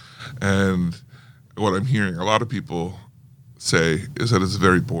with, and what I'm hearing a lot of people say is that it's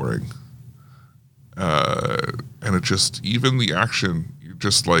very boring. And it just, even the action, you're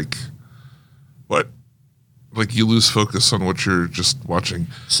just like, what? Like you lose focus on what you're just watching.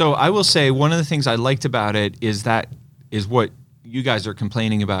 So I will say one of the things I liked about it is what you guys are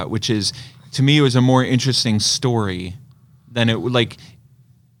complaining about, which is, to me, it was a more interesting story than it was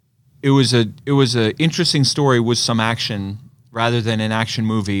a interesting story with some action rather than an action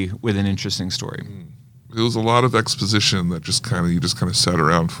movie with an interesting story. It was a lot of exposition that you just kind of sat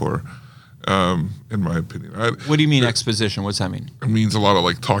around for. In my opinion. What do you mean exposition? What's that mean? It means a lot of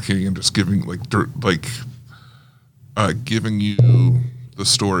like talking and just giving giving you the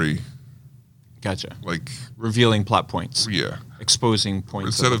story. Gotcha. Like revealing plot points. Yeah. Exposing points.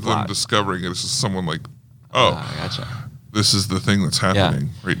 Instead of them plot. discovering it, it's just someone like, gotcha. This is the thing that's happening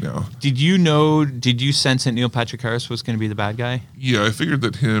right now. Did you sense that Neil Patrick Harris was going to be the bad guy? Yeah, I figured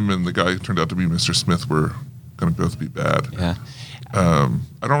that him and the guy who turned out to be Mr. Smith were going to both be bad. Yeah. I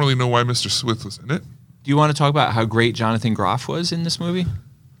don't really know why Mr. Smith was in it. Do you want to talk about how great Jonathan Groff was in this movie?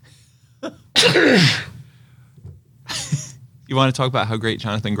 You want to talk about how great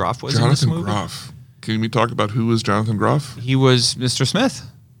Jonathan Groff was in this movie? Jonathan Groff. Can we talk about who was Jonathan Groff? He was Mr. Smith.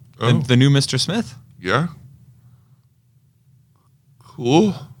 The new Mr. Smith. Yeah.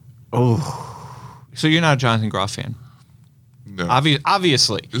 Cool. Oh. So you're not a Jonathan Groff fan? No.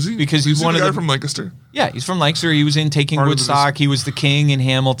 Obviously. Is he? Because he's one the of guy from Lancaster? Yeah, he's from Lancaster. He was in Taking Part of Woodstock. He was the king in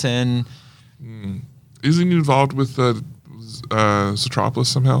Hamilton. Isn't he involved with Zootropolis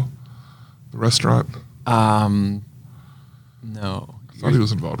somehow? The restaurant? No. I thought he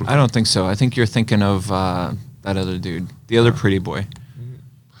was involved with I don't think so. I think you're thinking of that other dude. The other pretty boy.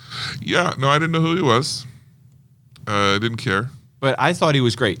 Yeah, no, I didn't know who he was. I didn't care. But I thought he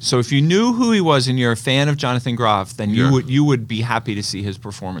was great. So if you knew who he was and you're a fan of Jonathan Groff, then you would be happy to see his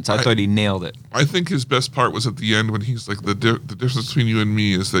performance. I thought he nailed it. I think his best part was at the end when he's like, the difference between you and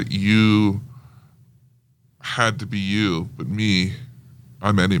me is that you had to be you, but me,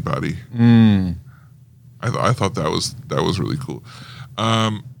 I'm anybody. I thought that was really cool.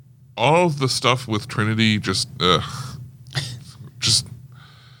 All of the stuff with Trinity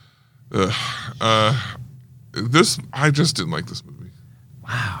I just didn't like this movie.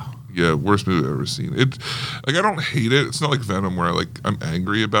 Wow. Yeah, worst movie I've ever seen. It, like, I don't hate it. It's not like Venom where I'm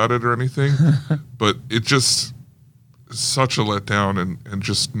angry about it or anything, but it just is such a letdown and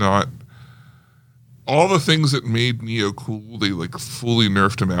just not all the things that made Neo cool. They like fully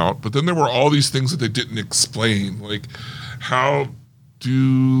nerfed him out, but then there were all these things that they didn't explain, like how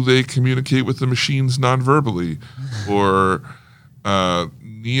do they communicate with the machines non-verbally, or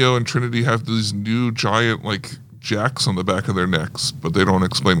Neo and Trinity have these new giant like jacks on the back of their necks, but they don't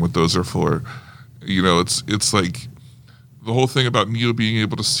explain what those are for. You know, it's like the whole thing about Neo being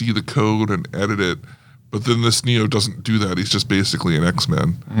able to see the code and edit it, but then this Neo doesn't do that. He's just basically an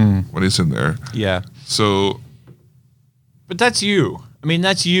X-Men when he's in there. Yeah. So, but that's you. I mean,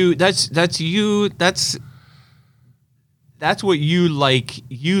 that's you. That's you. That's what you like.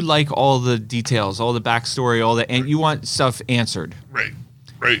 You like all the details, all the backstory, all the, and you want stuff answered. Right.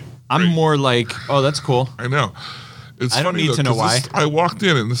 I'm more like, oh, that's cool. I know. It's I don't funny, need to know why. I walked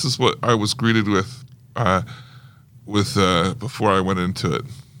in and this is what I was greeted with before I went into it.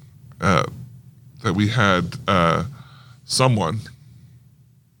 That we had someone,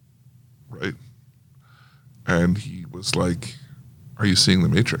 right? And he was like, "Are you seeing The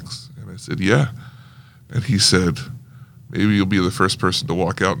Matrix?" And I said, "Yeah." And he said, "Maybe you'll be the first person to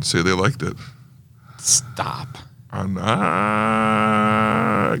walk out and say they liked it." Stop. I'm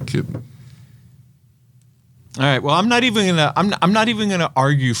not kidding. All right. Well, I'm not even gonna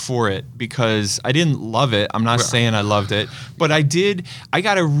argue for it because I didn't love it. I'm not saying I loved it, but I did. I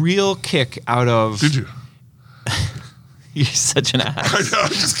got a real kick out of. Did you? You're such an ass. I know, I'm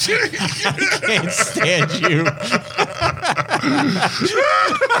just kidding. I can't stand you.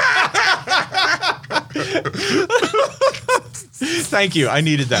 Thank you. I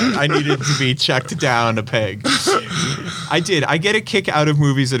needed that. I needed to be checked down a peg. I did. I get a kick out of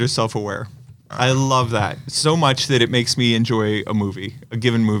movies that are self-aware. I love that so much that it makes me enjoy a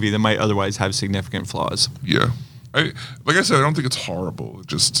given movie that might otherwise have significant flaws. Yeah. Like I said, I don't think it's horrible. I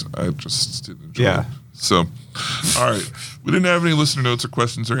just didn't enjoy it. So, all right. We didn't have any listener notes or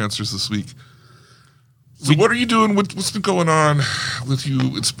questions or answers this week. So what are you doing? What's been going on with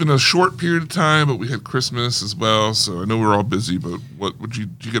you? It's been a short period of time, but we had Christmas as well. So I know we're all busy, but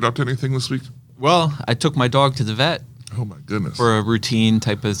did you get up to anything this week? Well, I took my dog to the vet. Oh my goodness. For a routine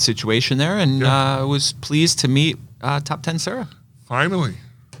type of situation there, and I was pleased to meet Top 10 Sarah. Finally,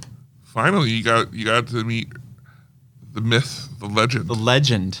 you got to meet the myth, the legend. The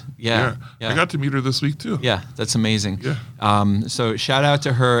legend, yeah. I got to meet her this week too. Yeah, that's amazing. Yeah. So shout out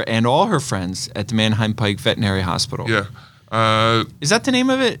to her and all her friends at the Manheim Pike Veterinary Hospital. Yeah. Is that the name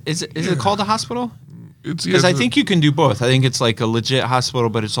of it? Is it called a hospital? Because I think you can do both. I think it's like a legit hospital,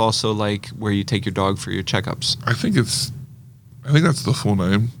 but it's also like where you take your dog for your checkups. I think that's the full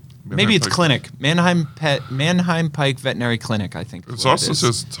name. Maybe it's clinic. Manheim Pike Veterinary Clinic, I think. It also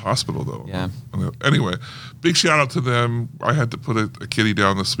says it's hospital, though. Yeah. Anyway, big shout out to them. I had to put a kitty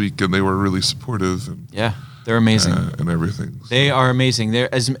down this week, and they were really supportive. And, yeah, they're amazing. And everything. So. They are amazing.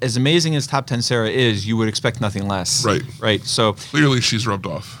 They're as amazing as Top 10 Sarah is, you would expect nothing less. Right. Right. So clearly she's rubbed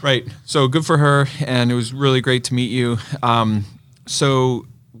off. Right. So good for her, and it was really great to meet you. So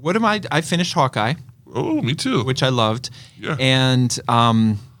what am I finished Hawkeye. Oh, me too. Which I loved. Yeah. And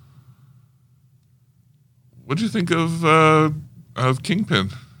what do you think of Kingpin?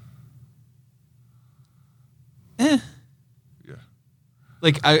 Yeah.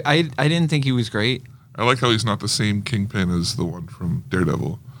 Like I didn't think he was great. I like how he's not the same Kingpin as the one from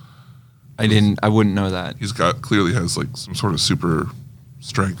Daredevil. I wouldn't know that. Clearly has like some sort of super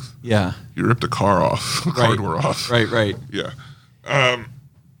strength. Yeah. He ripped a car off, car door off. Right. Yeah. And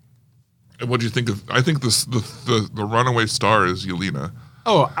what do you think of? I think the runaway star is Yelena.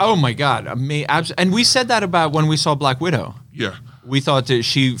 Oh my God! And we said that about when we saw Black Widow. Yeah. We thought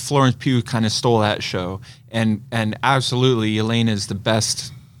that Florence Pugh kind of stole that show, and absolutely, Yelena is the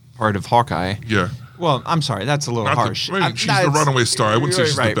best part of Hawkeye. Yeah. Well, I'm sorry, that's a little harsh. She's the runaway star. I wouldn't say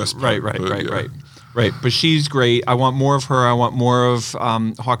she's the best part. Right. But she's great. I want more of her. I want more of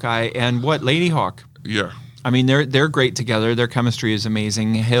Hawkeye and Lady Hawk. Yeah. I mean, they're great together. Their chemistry is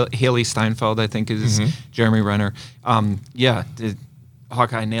amazing. Haley Steinfeld, I think, is Jeremy Renner.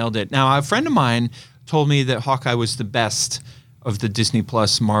 Hawkeye nailed it. Now, a friend of mine told me that Hawkeye was the best of the Disney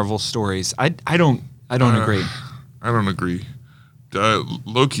Plus Marvel stories. I don't agree. I don't agree.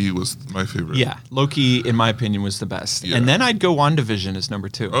 Loki was my favorite. Yeah, Loki, in my opinion, was the best. Yeah. And then I'd go WandaVision as number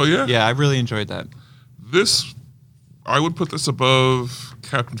 2. Oh, yeah? Yeah, I really enjoyed that. I would put this above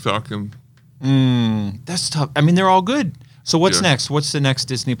Captain Falcon. That's tough. I mean, they're all good. So what's next? What's the next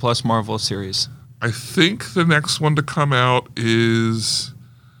Disney Plus Marvel series? I think the next one to come out is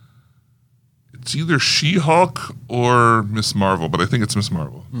It's either She-Hulk or Miss Marvel, but I think it's Miss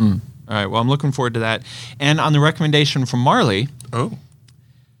Marvel. All right. Well, I'm looking forward to that. And on the recommendation from Marley, Oh,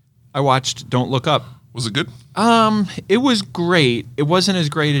 I watched Don't Look Up. was it good? It was great. It wasn't as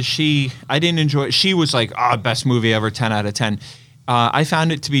great as I didn't enjoy it. She was like, best movie ever, 10 out of 10. I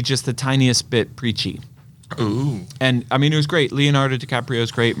found it to be just the tiniest bit preachy. Ooh. And, I mean, it was great. Leonardo DiCaprio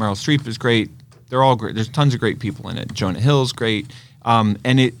is great. Meryl Streep is great. They're all great. There's tons of great people in it. Jonah Hill's great.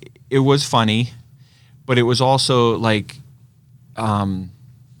 And it was funny, but it was also like,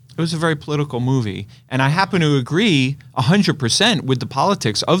 it was a very political movie. And I happen to agree 100% with the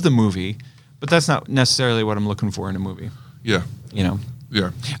politics of the movie, but that's not necessarily what I'm looking for in a movie. Yeah. You know?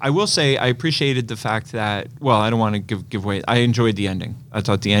 Yeah. I will say I appreciated the fact that, well, I don't want to give away. I enjoyed the ending. I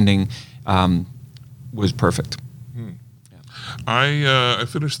thought the ending was perfect. I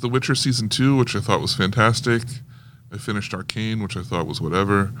finished The Witcher Season 2, which I thought was fantastic. I finished Arcane, which I thought was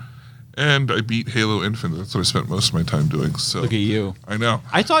whatever. And I beat Halo Infinite. That's what I spent most of my time doing. So Look at you. I know.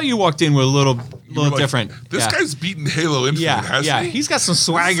 I thought you walked in with a little You were like, different. This guy's beaten Halo Infinite, hasn't he? He's got some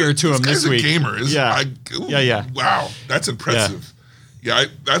swagger to him this week. This guy's a gamer, isn't he? Yeah. Wow, that's impressive. Yeah,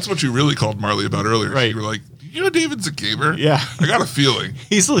 that's what you really called Marley about earlier. Right. You were like, you know David's a gamer? Yeah. I got a feeling.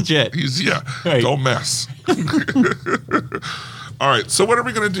 He's legit. Right. Don't mess. All right, so what are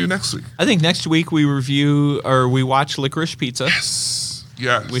we going to do next week? I think next week we watch Licorice Pizza. Yes.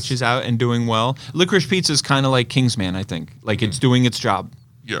 Which is out and doing well. Licorice Pizza is kind of like Kingsman, I think. Like it's doing its job.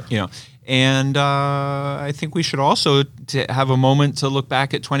 Yeah. You know. And I think we should also have a moment to look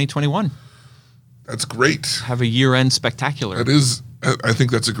back at 2021. That's great. Have a year-end spectacular. That is, I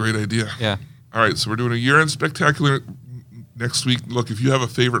think that's a great idea. Yeah. All right, so we're doing a year-end spectacular next week. Look, if you have a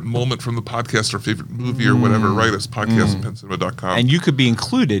favorite moment from the podcast or favorite movie or whatever, write us, podcast@pencinema.com. And you could be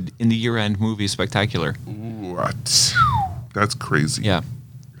included in the year-end movie spectacular. What? That's crazy. Yeah.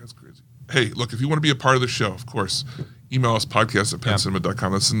 That's crazy. Hey, look, if you want to be a part of the show, of course, email us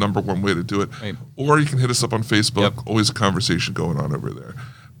podcast@pencinema.com. That's the number one way to do it. Right. Or you can hit us up on Facebook. Yep. Always a conversation going on over there.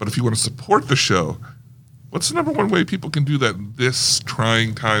 But if you want to support the show, what's the number one way people can do that in this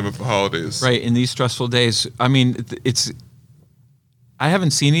trying time of the holidays? Right, in these stressful days. I mean, I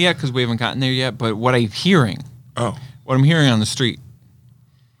haven't seen it yet because we haven't gotten there yet, but what I'm hearing on the street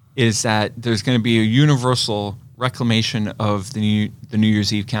is that there's going to be a universal reclamation of the New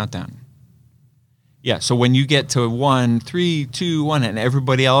Year's Eve countdown. Yeah, so when you get to 1, 3, 2, 1, and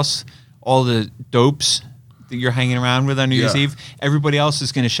everybody else, all the dopes that you're hanging around with on New Year's Eve, everybody else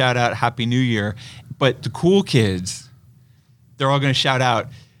is going to shout out Happy New Year. But the cool kids, they're all going to shout out,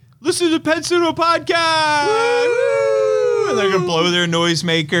 listen to the Penn Cinema Podcast! Woo! And they're going to blow their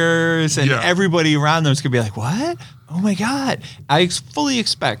noisemakers, and everybody around them is going to be like, what? Oh my God. I fully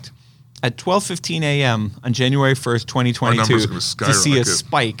expect at 12:15 a.m. on January 1st, 2022, to see a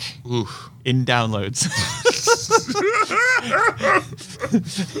spike in downloads.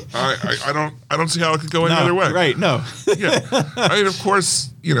 I don't see how it could go any other way. Right, no. Yeah. I mean, of course,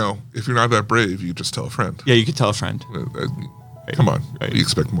 if you're not that brave, you just tell a friend. Yeah, you could tell a friend. Come on. Right. You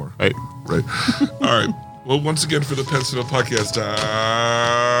expect more. Right. All right. Well, once again, for the Penn Cinema Podcast,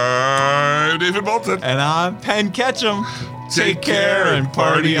 I'm David Bolton. And I'm Penn Ketchum. Take care and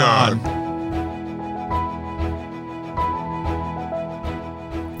party on.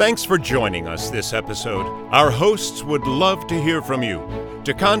 Thanks for joining us this episode. Our hosts would love to hear from you.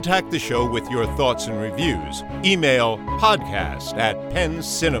 To contact the show with your thoughts and reviews, email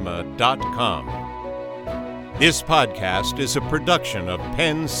podcast@penncinema.com. This podcast is a production of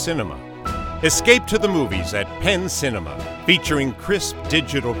Penn Cinema. Escape to the movies at Penn Cinema, featuring crisp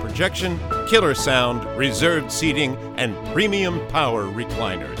digital projection, killer sound, reserved seating, and premium power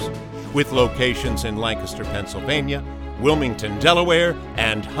recliners. With locations in Lancaster, Pennsylvania, Wilmington, Delaware,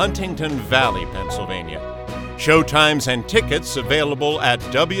 and Huntington Valley, Pennsylvania. Showtimes and tickets available at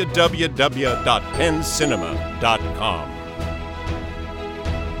www.penncinema.com.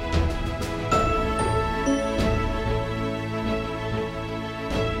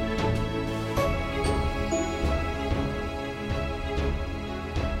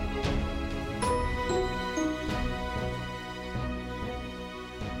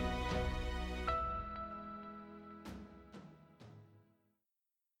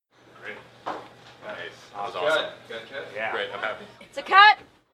 Nice. That was awesome. Good. Yeah. Great. I'm happy. It's a cut.